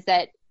 Adam, is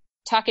that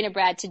talking to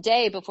Brad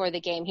today before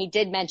the game, he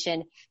did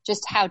mention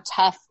just how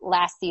tough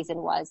last season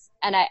was.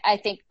 And I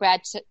think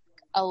Brad took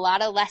a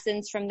lot of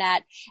lessons from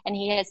that. And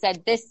he has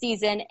said this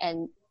season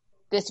and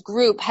this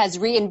group has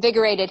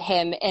reinvigorated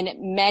him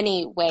in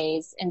many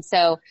ways. And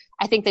so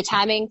I think the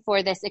timing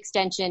for this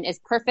extension is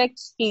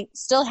perfect. He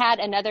still had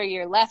another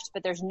year left,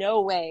 but there's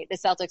no way the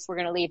Celtics were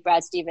going to leave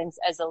Brad Stevens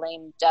as a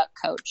lame duck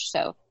coach.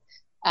 So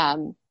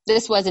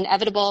this was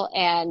inevitable,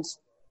 and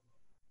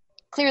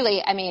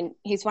clearly, I mean,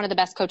 he's one of the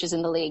best coaches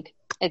in the league.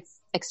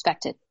 It's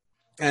expected.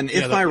 And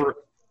I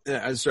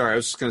was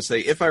just going to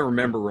say, if I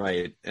remember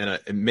right, and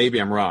maybe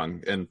I'm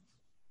wrong, and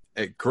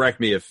correct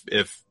me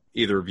if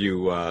either of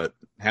you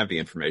have the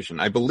information.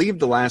 I believe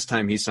the last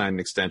time he signed an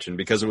extension,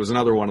 because it was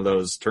another one of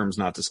those terms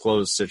not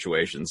disclosed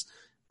situations,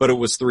 but it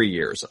was 3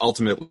 years.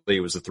 Ultimately,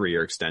 it was a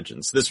 3-year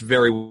extension. So this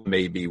very well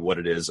may be what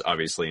it is,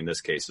 obviously, in this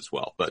case as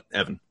well. But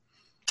Evan.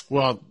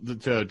 Well,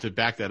 to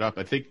back that up,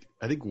 I think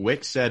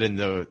Wick said in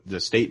the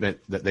statement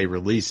that they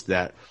released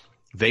that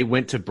they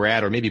went to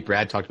Brad, or maybe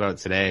Brad talked about it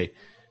today.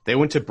 They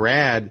went to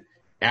Brad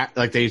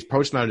they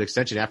approached him on an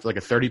extension after like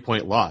a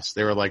 30-point loss.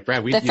 They were like,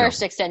 Brad,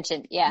 first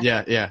extension.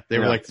 Yeah. Yeah. They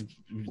were like,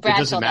 Brad, it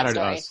doesn't matter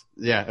to us.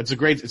 Yeah. It's a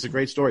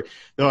great story.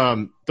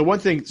 The one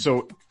thing,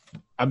 so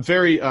I'm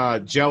very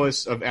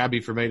jealous of Abby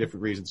for many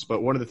different reasons,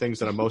 but one of the things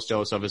that I'm most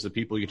jealous of is the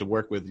people you get to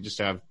work with. You just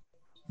have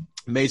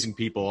amazing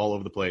people all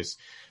over the place.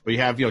 But you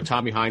have,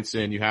 Tommy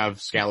Heinsohn, you have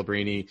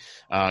Scalabrini,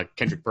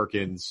 Kendrick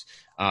Perkins.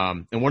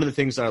 And one of the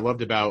things that I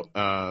loved about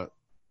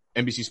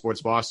NBC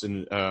Sports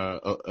Boston,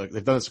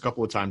 they've done this a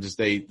couple of times, is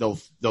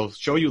they'll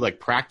show you like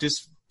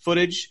practice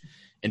footage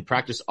and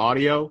practice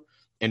audio,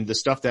 and the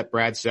stuff that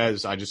Brad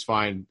says, I just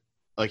find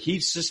like he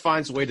just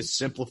finds a way to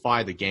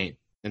simplify the game.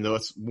 And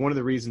that's one of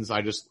the reasons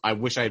I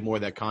wish I had more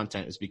of that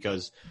content, is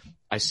because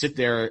I sit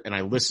there and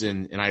I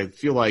listen and I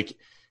feel like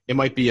it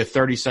might be a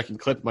 30-second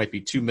clip, it might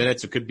be 2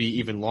 minutes, it could be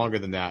even longer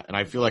than that. And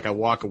I feel like I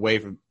walk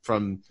away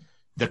from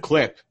the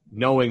clip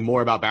knowing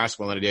more about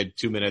basketball than I did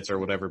 2 minutes or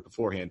whatever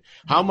beforehand.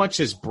 How much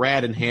has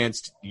Brad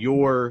enhanced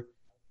your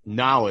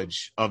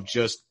knowledge of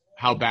just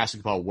how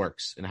basketball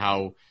works and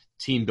how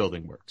team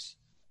building works?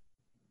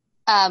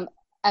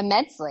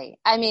 Immensely.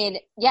 I mean,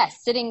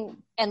 yes, sitting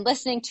and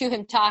listening to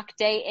him talk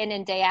day in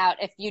and day out,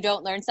 if you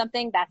don't learn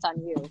something, that's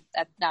on you.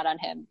 That's not on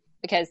him,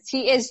 because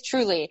he is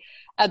truly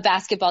a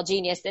basketball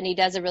genius and he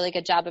does a really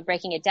good job of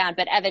breaking it down.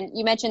 But Evan,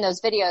 you mentioned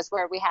those videos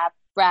where we have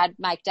Brad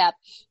mic'd up.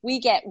 We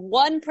get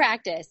one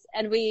practice,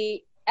 and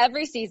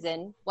every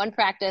season, one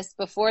practice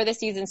before the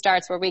season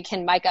starts where we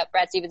can mic up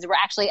Brad Stevens. We're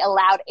actually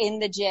allowed in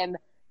the gym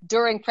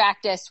during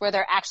practice where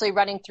they're actually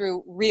running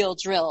through real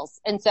drills.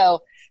 And so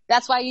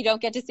that's why you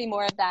don't get to see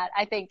more of that.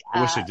 I think.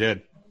 I wish it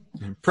did.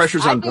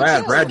 Pressure's on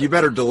Brad. Brad, you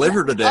better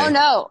deliver today. Oh,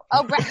 no.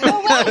 Oh, Brad. No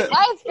way.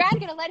 Why is Brad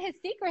going to let his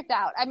secrets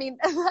out? I mean,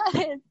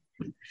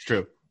 it's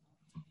true.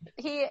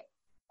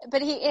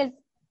 But he is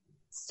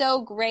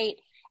so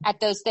great at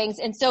those things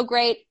and so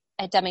great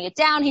at dumbing it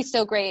down. He's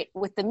so great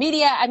with the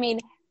media. I mean,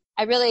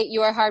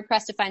 you are hard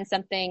pressed to find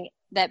something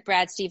that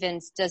Brad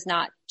Stevens does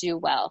not do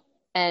well.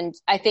 And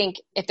I think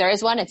if there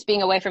is one, it's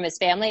being away from his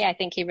family. I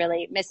think he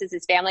really misses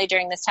his family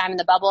during this time in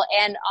the bubble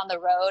and on the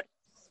road,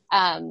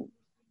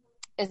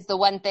 is the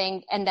one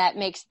thing. And that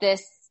makes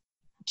this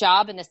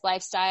job and this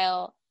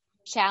lifestyle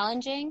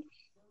challenging.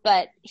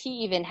 But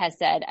he even has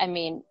said, I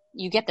mean,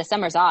 you get the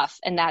summers off,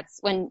 and that's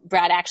when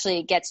Brad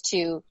actually gets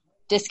to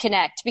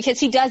disconnect, because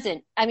he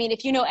doesn't. I mean,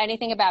 if you know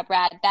anything about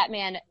Brad, that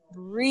man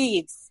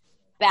breathes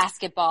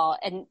basketball.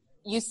 And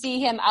you see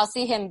him, I'll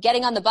see him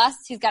getting on the bus,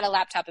 he's got a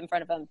laptop in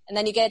front of him. And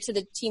then you get to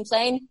the team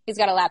plane, he's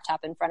got a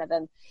laptop in front of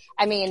him.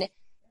 I mean,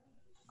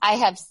 I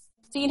have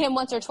seen him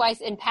once or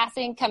twice in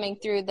passing coming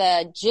through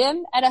the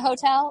gym at a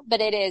hotel, but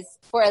it is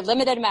for a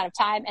limited amount of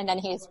time. And then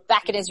he's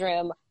back in his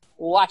room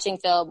watching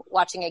film,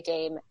 watching a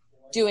game,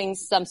 doing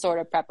some sort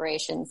of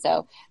preparation.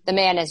 So the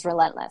man is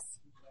relentless.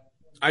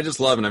 I just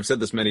love, and I've said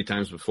this many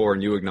times before,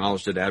 and you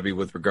acknowledged it, Abby,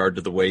 with regard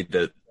to the way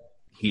that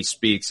he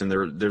speaks, and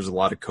there's a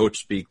lot of coach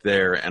speak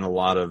there, and a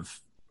lot of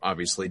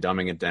obviously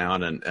dumbing it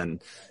down,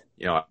 and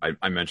you know,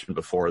 I mentioned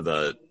before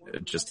it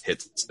just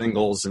hits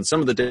singles and some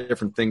of the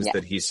different things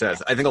that he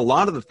says. I think a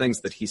lot of the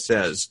things that he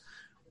says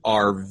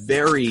are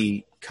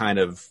very kind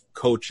of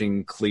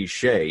coaching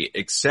cliche,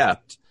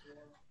 except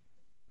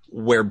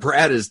where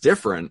Brad is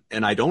different,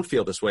 and I don't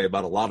feel this way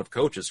about a lot of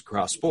coaches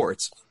across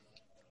sports.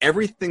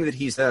 Everything that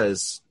he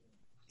says,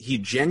 he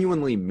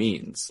genuinely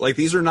means. Like,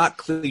 these are not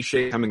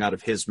cliche coming out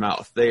of his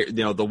mouth. They, you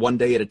know, the one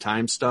day at a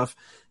time stuff,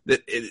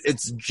 that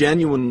it's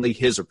genuinely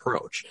his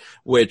approach,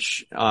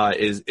 which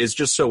is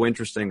just so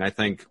interesting. I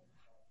think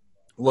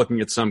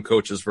looking at some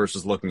coaches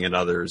versus looking at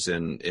others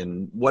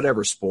in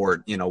whatever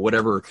sport, you know,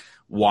 whatever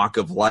walk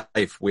of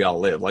life we all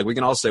live. Like, we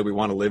can all say we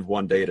want to live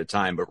one day at a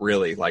time, but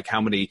really, like, how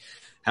many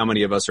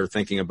of us are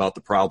thinking about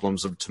the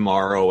problems of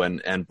tomorrow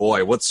and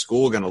boy, what's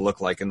school going to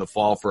look like in the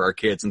fall for our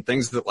kids, and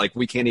things that, like,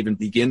 we can't even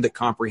begin to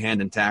comprehend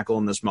and tackle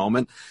in this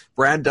moment.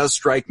 Brad does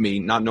strike me,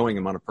 not knowing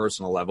him on a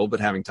personal level, but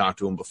having talked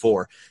to him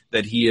before,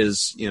 that he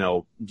is, you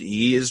know,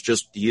 he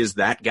is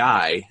that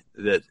guy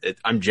that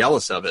I'm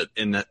jealous of it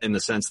in the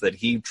sense that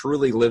he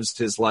truly lives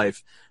his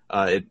life,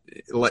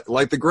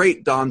 like the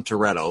great Dom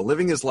Toretto,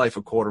 living his life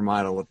a quarter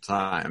mile at a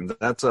time.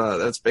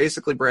 That's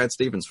basically Brad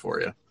Stevens for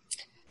you.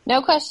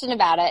 No question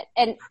about it.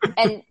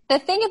 And the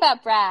thing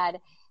about Brad,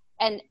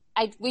 and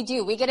we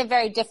get a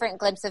very different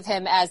glimpse of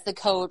him as the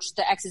coach,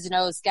 the X's and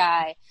O's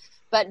guy.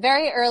 But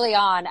very early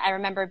on, I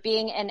remember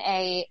being in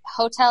a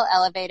hotel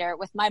elevator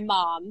with my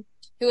mom,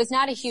 who is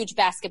not a huge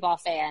basketball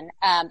fan,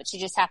 but she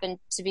just happened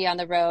to be on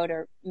the road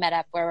or met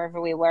up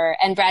wherever we were.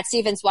 And Brad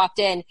Stevens walked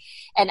in,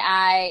 and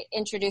I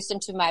introduced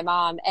him to my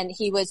mom, and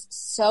he was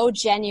so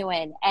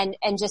genuine and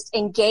just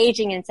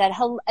engaging, and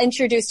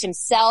introduced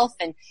himself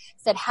and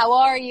said, "How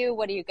are you?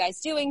 What are you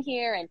guys doing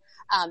here?"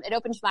 And it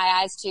opened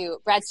my eyes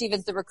to Brad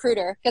Stevens, the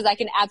recruiter, because I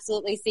can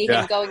absolutely see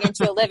him going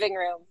into a living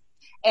room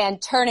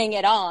and turning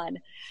it on.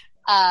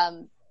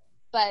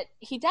 But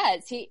he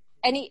does.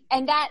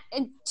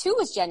 And too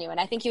was genuine.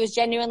 I think he was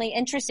genuinely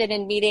interested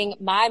in meeting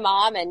my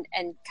mom and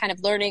kind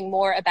of learning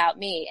more about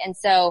me. And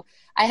so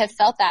I have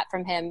felt that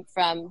from him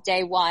from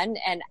day one.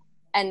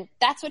 And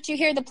that's what you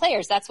hear the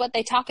players. That's what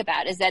they talk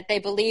about, is that they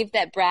believe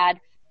that Brad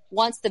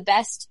wants the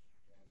best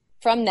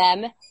from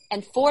them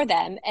and for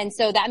them. And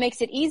so that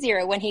makes it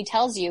easier when he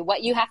tells you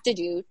what you have to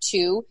do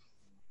to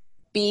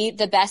be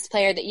the best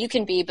player that you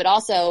can be. But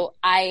also,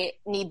 I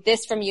need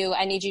this from you.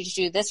 I need you to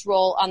do this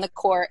role on the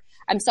court.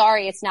 I'm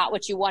sorry it's not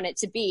what you want it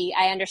to be.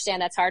 I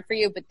understand that's hard for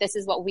you, but this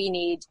is what we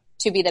need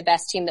to be the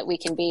best team that we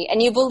can be.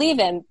 And you believe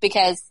him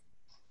because,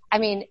 I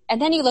mean,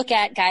 and then you look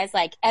at guys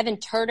like Evan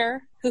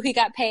Turner, who he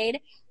got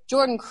paid,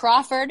 Jordan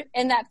Crawford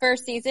in that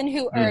first season,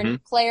 who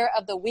earned Player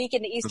of the Week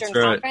in the Eastern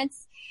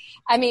Conference.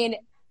 I mean,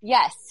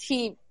 yes,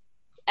 he,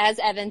 as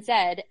Evan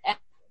said,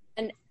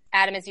 and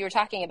Adam, as you were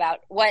talking about,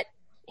 what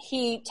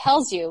he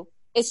tells you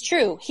is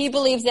true. He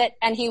believes it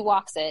and he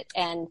walks it,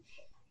 and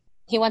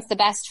he wants the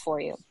best for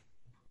you.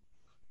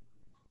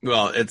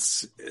 Well,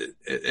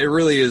 it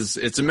really is.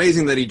 It's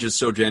amazing that he just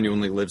so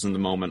genuinely lives in the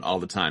moment all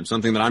the time.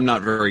 Something that I'm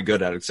not very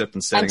good at, except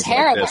in settings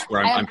like this,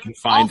 where I'm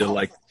confined to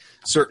like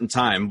certain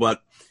time.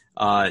 But,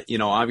 you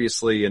know,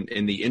 obviously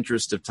in the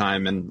interest of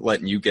time and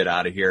letting you get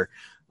out of here,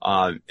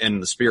 in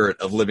the spirit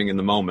of living in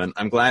the moment,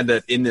 I'm glad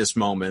that in this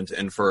moment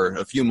and for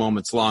a few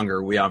moments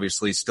longer, we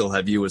obviously still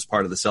have you as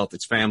part of the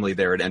Celtics family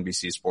there at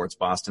NBC Sports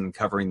Boston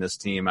covering this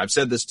team. I've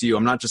said this to you.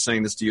 I'm not just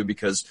saying this to you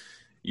because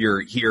you're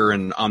here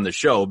and on the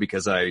show,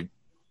 because I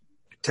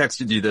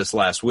texted you this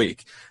last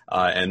week,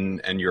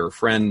 and you're a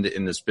friend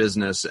in this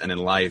business and in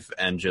life,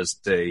 and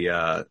just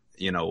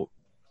you know,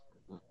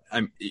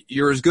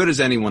 you're as good as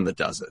anyone that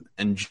does it,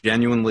 and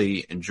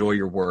genuinely enjoy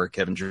your work.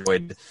 Have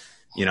enjoyed,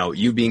 you know,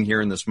 you being here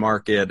in this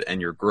market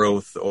and your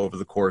growth over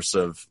the course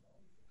of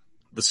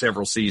the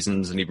several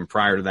seasons, and even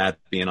prior to that,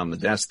 being on the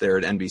desk there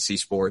at NBC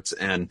Sports.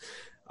 And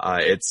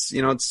it's,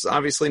 you know, it's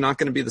obviously not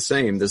going to be the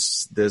same.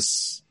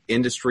 This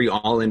industry,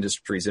 all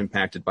industries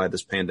impacted by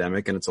this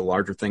pandemic, and it's a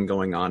larger thing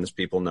going on, as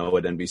people know,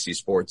 at NBC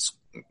Sports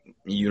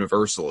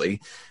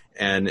universally.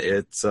 And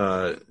it's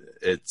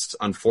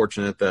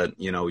unfortunate that,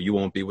 you know, you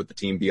won't be with the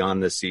team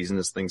beyond this season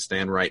as things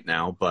stand right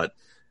now. But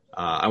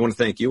I want to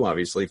thank you,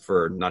 obviously,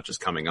 for not just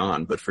coming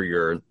on, but for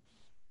your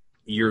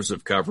years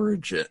of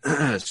coverage.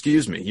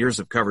 Excuse me, years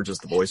of coverage is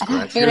the voice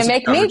crack. You're gonna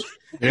make me?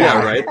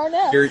 Yeah, right. I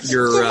know.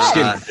 You're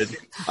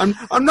I'm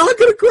not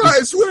gonna cry.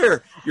 I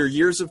swear. Your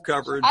years of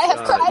coverage. I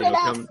have cried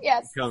enough.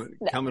 Yes.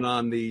 Coming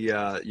on the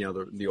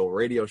the old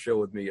radio show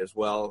with me as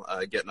well.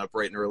 Getting up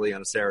bright and early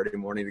on a Saturday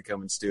morning to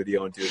come in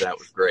studio and do that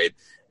was great.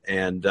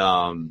 And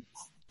I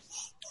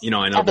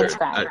know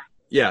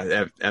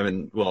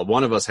Evan. Well,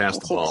 one of us has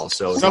to fall.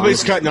 So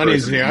somebody's cutting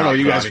onions in here. I don't know what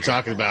you guys are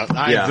talking about.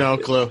 I have no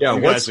clue. Yeah,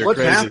 what's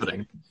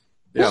happening?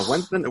 Yeah,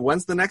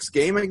 when's the next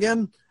game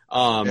again?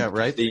 Yeah,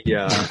 right.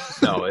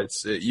 No,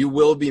 it's you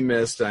will be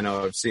missed. I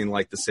know I've seen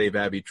like the Save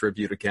Abby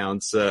tribute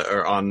accounts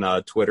or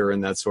on Twitter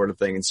and that sort of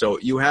thing. And so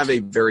you have a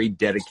very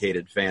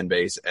dedicated fan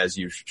base, as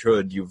you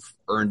should. You've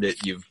earned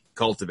it. You've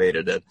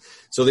cultivated it.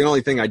 So the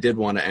only thing I did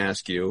want to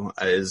ask you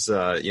is,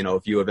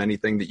 if you have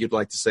anything that you'd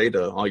like to say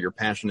to all your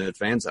passionate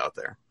fans out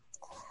there.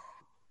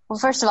 Well,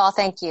 first of all,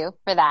 thank you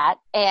for that.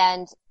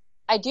 And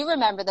I do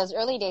remember those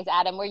early days,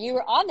 Adam, where you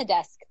were on the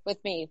desk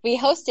with me. We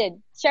hosted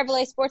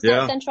Chevrolet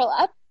Sportsnet Central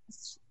up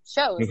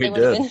shows. We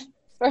did.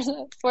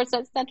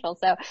 Sportsnet Central.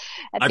 So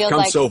I've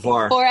come so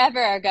far.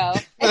 Forever ago.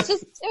 It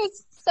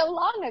was so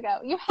long ago.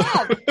 You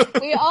have.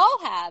 We all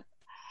have.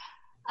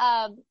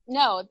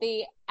 No,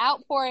 the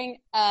outpouring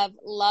of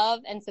love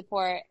and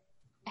support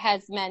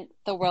has meant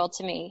the world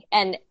to me.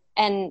 And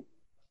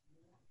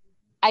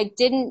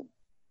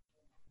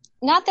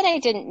not that I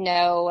didn't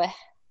know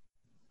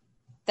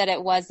that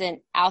it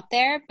wasn't out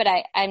there, but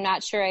I'm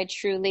not sure I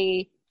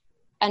truly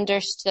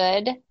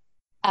understood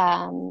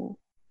the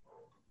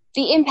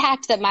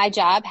impact that my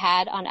job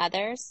had on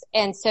others.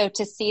 And so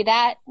to see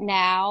that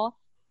now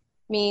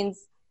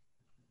means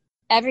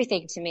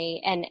everything to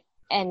me.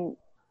 And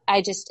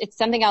it's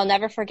something I'll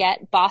never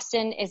forget.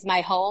 Boston is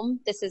my home.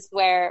 This is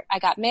where I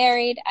got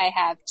married. I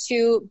have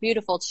 2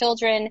 beautiful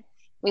children.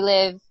 We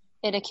live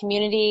in a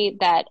community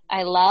that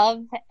I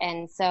love.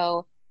 And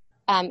so,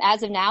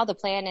 as of now, the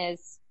plan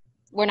is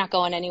we're not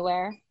going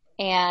anywhere.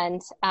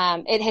 And,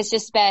 it has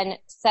just been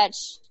such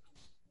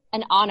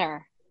an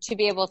honor to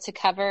be able to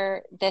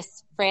cover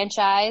this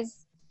franchise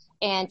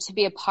and to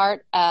be a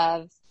part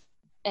of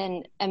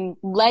a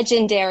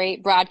legendary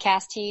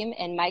broadcast team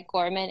and Mike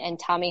Gorman and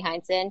Tommy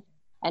Heinsohn.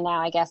 And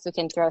now I guess we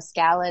can throw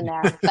Scal in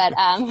there, but,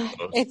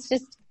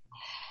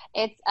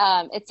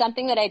 it's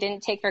something that I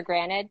didn't take for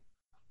granted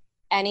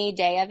any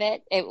day of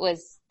it. It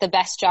was the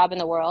best job in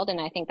the world.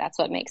 And I think that's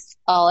what makes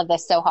all of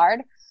this so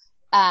hard.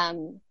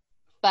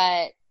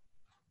 But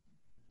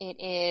it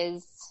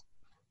is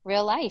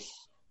real life.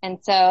 And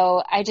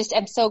so I just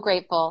am so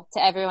grateful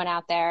to everyone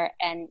out there.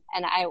 And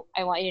I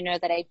want you to know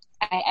that I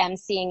am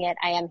seeing it.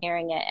 I am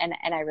hearing it.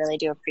 And I really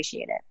do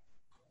appreciate it.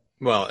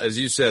 Well, as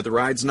you said, the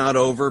ride's not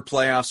over.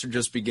 Playoffs are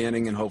just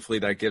beginning, and hopefully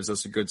that gives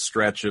us a good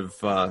stretch of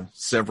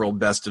several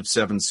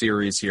best-of-7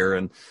 series here.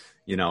 And,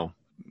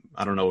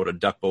 I don't know what a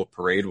duck boat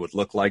parade would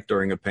look like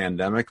during a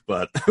pandemic,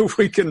 but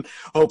we can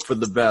hope for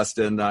the best.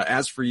 And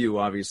as for you,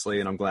 obviously,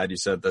 and I'm glad you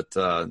said that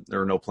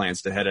there are no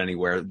plans to head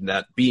anywhere.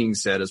 That being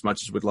said, as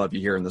much as we'd love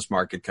you here in this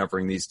market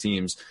covering these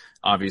teams,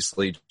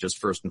 obviously, just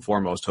first and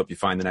foremost, hope you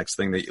find the next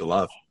thing that you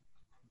love.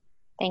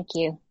 Thank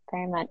you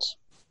very much.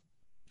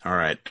 All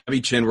right.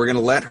 Abby Chin, we're going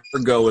to let her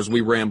go as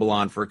we ramble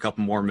on for a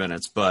couple more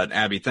minutes. But,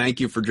 Abby, thank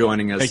you for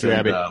joining us. Thank you,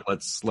 Abby.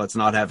 Let's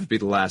not have it be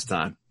the last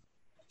time.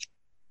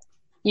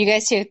 You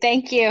guys too.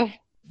 Thank you.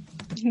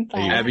 Bye.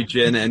 Abby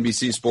Chin,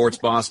 NBC Sports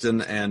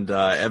Boston, and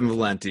Evan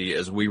Valenti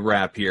as we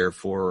wrap here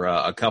for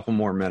a couple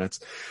more minutes.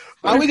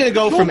 Are we going to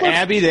go from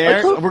Abby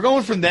there? We're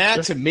going from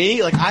that to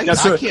me? Like I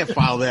can't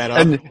follow that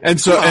up. And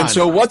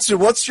so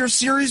what's your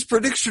series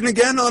prediction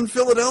again on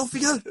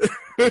Philadelphia?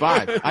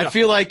 5. I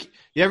feel like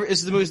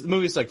it's the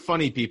movie's like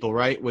Funny People,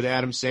 right? With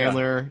Adam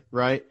Sandler,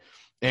 right?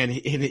 And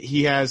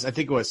he has, I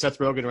think Seth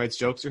Rogen writes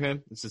jokes for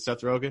him. It's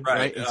Seth Rogen,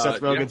 right? And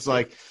Seth Rogen's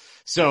like,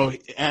 so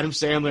Adam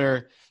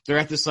Sandler, they're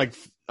at this like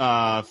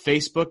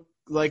Facebook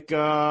like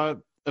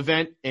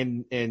event,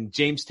 and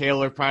James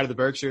Taylor, Pride of the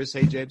Berkshires,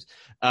 hey James,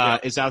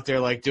 is out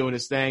there like doing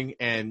his thing,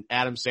 and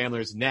Adam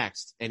Sandler's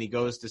next, and he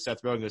goes to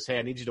Seth Rogen and goes, hey,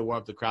 I need you to warm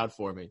up the crowd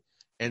for me.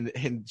 And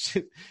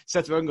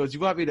Seth Rogen goes, you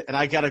want me to, and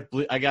I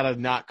gotta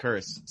not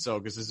curse. So,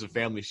 cause this is a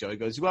family show. He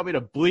goes, you want me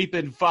to bleep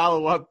and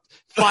follow up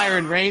Fire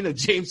and Rain of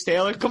James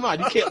Taylor? Come on.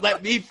 You can't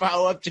let me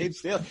follow up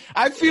James Taylor.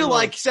 I feel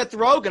like Seth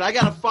Rogen. I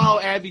gotta follow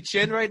Abby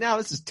Chin right now.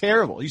 This is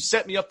terrible. You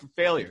set me up for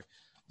failure.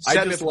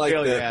 I just like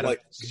failure, that. Adam.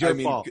 It's your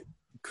fault.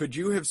 Could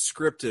you have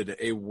scripted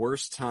a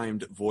worse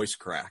timed voice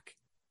crack?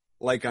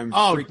 Like I'm.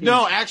 Oh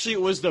no! Actually,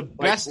 it was the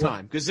best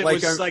time because it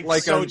was like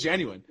so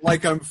genuine.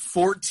 Like I'm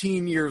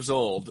 14 years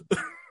old.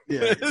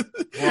 Yeah.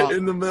 Well,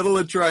 in the middle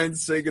of trying to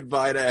say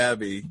goodbye to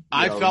Abby.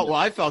 I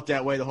felt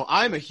that way the whole.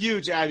 I'm a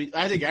huge Abby.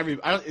 I think Abby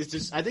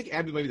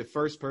may be the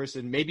first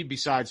person, maybe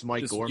besides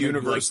Mike Gorman,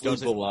 universally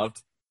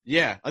beloved.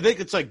 Yeah, I think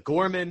it's like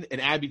Gorman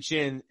and Abby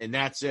Chin, and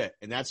that's it.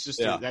 And that's just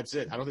that's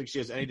it. I don't think she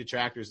has any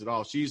detractors at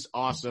all. She's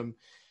awesome.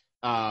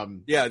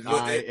 No,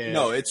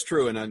 it's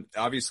true, and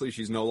obviously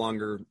she's no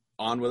longer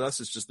on with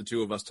us. It's just the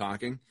two of us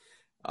talking.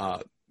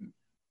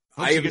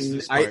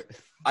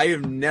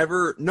 I've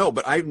never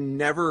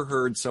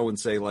heard someone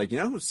say, like, you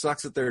know who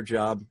sucks at their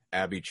job?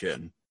 Abby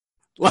Chin.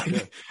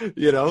 Like,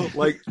 you know,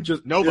 like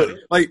just nobody.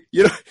 Like,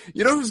 you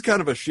know who's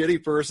kind of a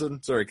shitty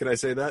person? Sorry, can I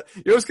say that?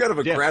 You know who's kind of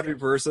a crappy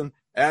person?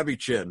 Abby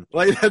Chin.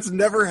 Like, that's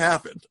never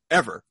happened,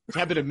 ever. It's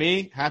happened to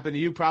me. Happened to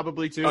you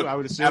probably too, I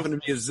would assume.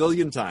 Happened to me a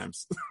zillion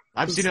times.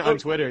 I've seen it on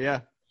Twitter,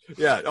 yeah.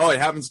 Yeah. Oh, it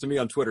happens to me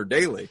on Twitter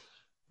daily.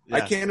 Yeah.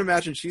 I can't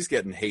imagine she's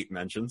getting hate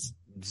mentions.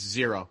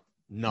 Zero.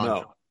 None.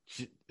 No.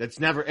 That's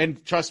never,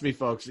 and trust me,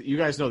 folks, you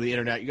guys know the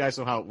internet. You guys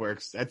know how it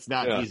works. That's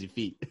not an easy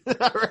feat.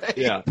 Right?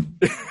 Yeah.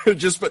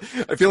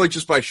 I feel like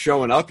just by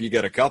showing up, you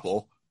get a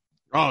couple.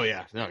 Oh,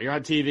 yeah. No, you're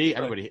on TV.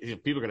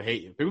 People are going to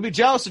hate you. People will be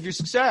jealous of your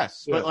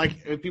success. Yeah. But,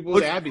 like, people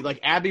with Abby,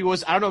 like, Abby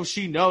was, I don't know if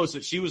she knows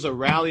that she was a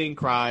rallying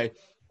cry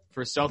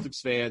for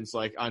Celtics fans,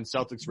 like, on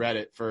Celtics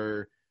Reddit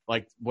for,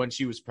 like, when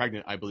she was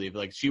pregnant, I believe.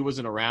 Like, she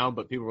wasn't around,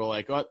 but people were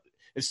like, oh,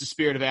 it's the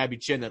spirit of Abby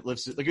Chin that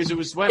lifts it. Because it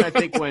was when, I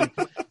think,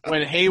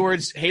 when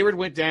Hayward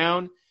went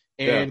down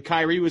and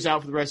Kyrie was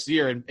out for the rest of the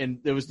year, and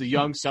there was the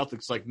young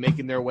Celtics, like,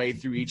 making their way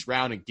through each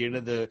round and getting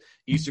to the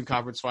Eastern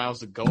Conference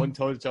Finals and going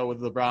toe-to-toe with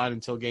LeBron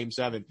until Game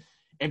 7.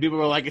 And people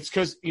were like, it's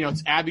because, you know,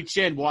 it's Abby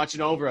Chin watching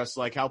over us,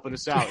 like, helping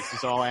us out. This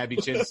is all Abby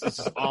Chin. This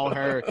is all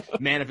her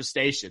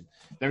manifestation.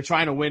 They're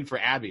trying to win for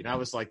Abby. And I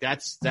was like,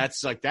 that's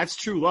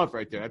true love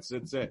right there. That's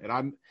it.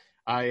 And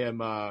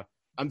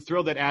I'm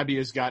thrilled that Abby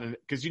has gotten,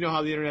 because you know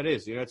how the internet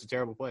is. You know, it's a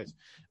terrible place.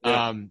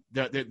 Yeah.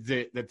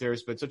 That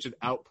there's been such an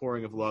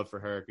outpouring of love for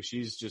her, because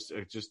she's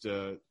it's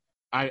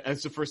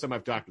the first time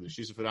I've talked with her.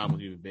 She's a phenomenal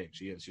human being.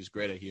 She is. She's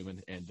great at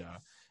human, and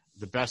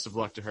the best of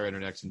luck to her in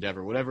her next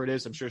endeavor. Whatever it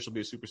is, I'm sure she'll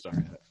be a superstar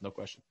at it. No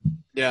question.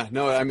 Yeah,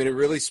 no, I mean, it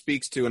really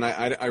speaks to, and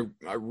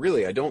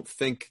I don't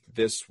think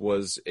this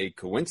was a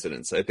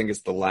coincidence. I think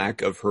it's the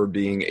lack of her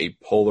being a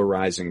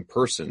polarizing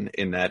person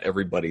in that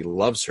everybody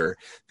loves her.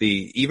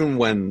 Even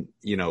when,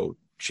 you know,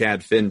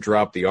 Chad Finn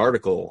dropped the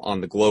article on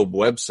the Globe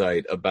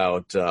website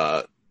about,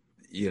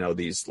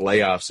 these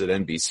layoffs at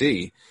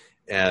NBC,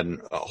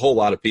 and a whole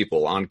lot of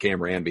people on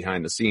camera and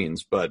behind the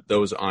scenes, but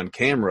those on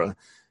camera,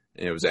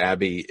 it was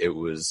Abby, it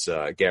was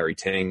Gary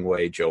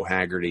Tangway, Joe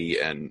Haggerty,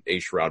 and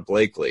Ashrod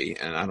Blakely.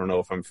 And I don't know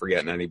if I'm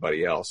forgetting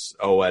anybody else.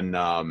 Oh, and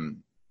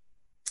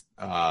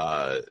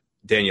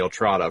Danielle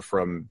Trotta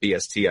from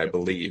BST, I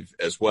believe,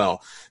 as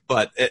well.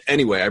 But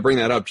anyway, I bring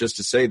that up just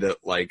to say that,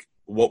 like,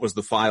 what was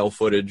the file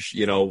footage,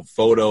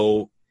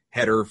 photo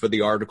header for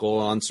the article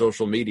on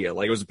social media?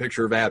 Like, it was a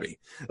picture of Abby.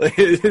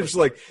 It's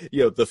like,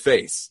 the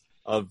face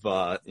of,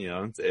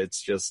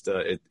 it's just,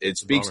 it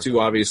speaks to,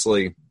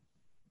 obviously,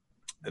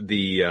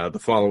 the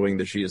following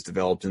that she has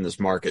developed in this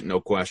market,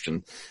 no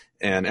question.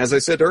 And as I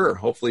said to her,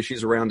 hopefully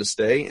she's around to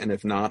stay. And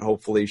if not,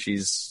 hopefully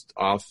she's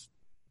off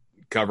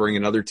covering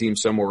another team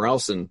somewhere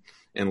else and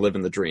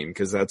living the dream.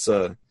 Because that's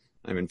a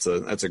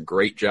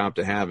great job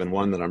to have, and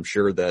one that I'm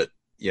sure that,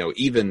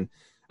 even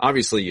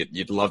obviously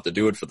you'd love to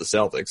do it for the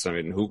Celtics. I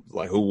mean,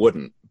 who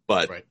wouldn't?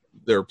 But right.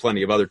 There are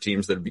plenty of other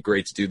teams that would be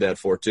great to do that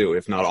for too,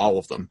 if not all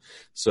of them.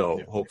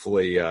 So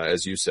hopefully,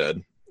 as you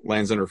said,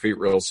 lands on her feet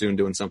real soon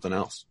doing something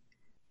else.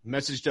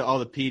 Message to all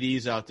the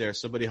PDs out there: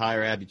 somebody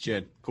hire Abby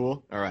Chin.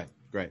 Cool. All right.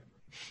 Great.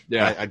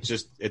 Yeah.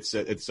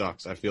 It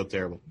sucks. I feel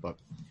terrible, but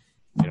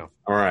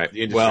all right.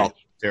 The industry,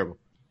 terrible.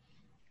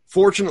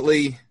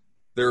 Fortunately,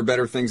 there are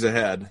better things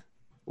ahead,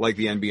 like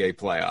the NBA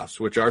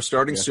playoffs, which are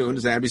starting soon,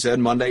 as Abby said,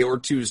 Monday or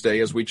Tuesday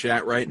as we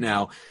chat right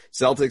now.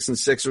 Celtics and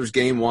Sixers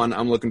game 1.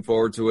 I'm looking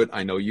forward to it.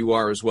 I know you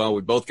are as well.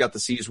 We both got the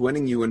C's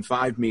winning, you in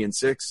 5, me in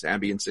 6,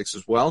 Abby in 6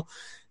 as well.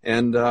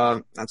 And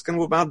that's going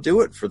to about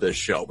do it for this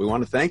show. We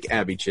want to thank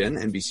Abby Chin,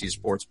 NBC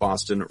Sports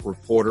Boston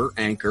reporter,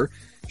 anchor.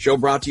 Show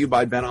brought to you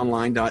by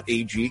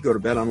betonline.ag. Go to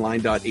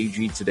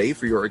betonline.ag today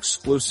for your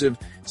exclusive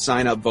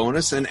sign-up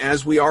bonus. And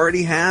as we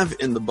already have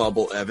in the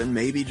bubble, Evan,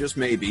 maybe, just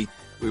maybe,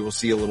 we will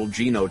see a little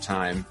Geno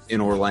time in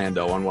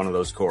Orlando on one of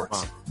those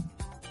courts.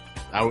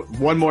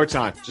 One more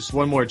time. Just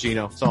one more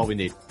Geno. That's all we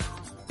need.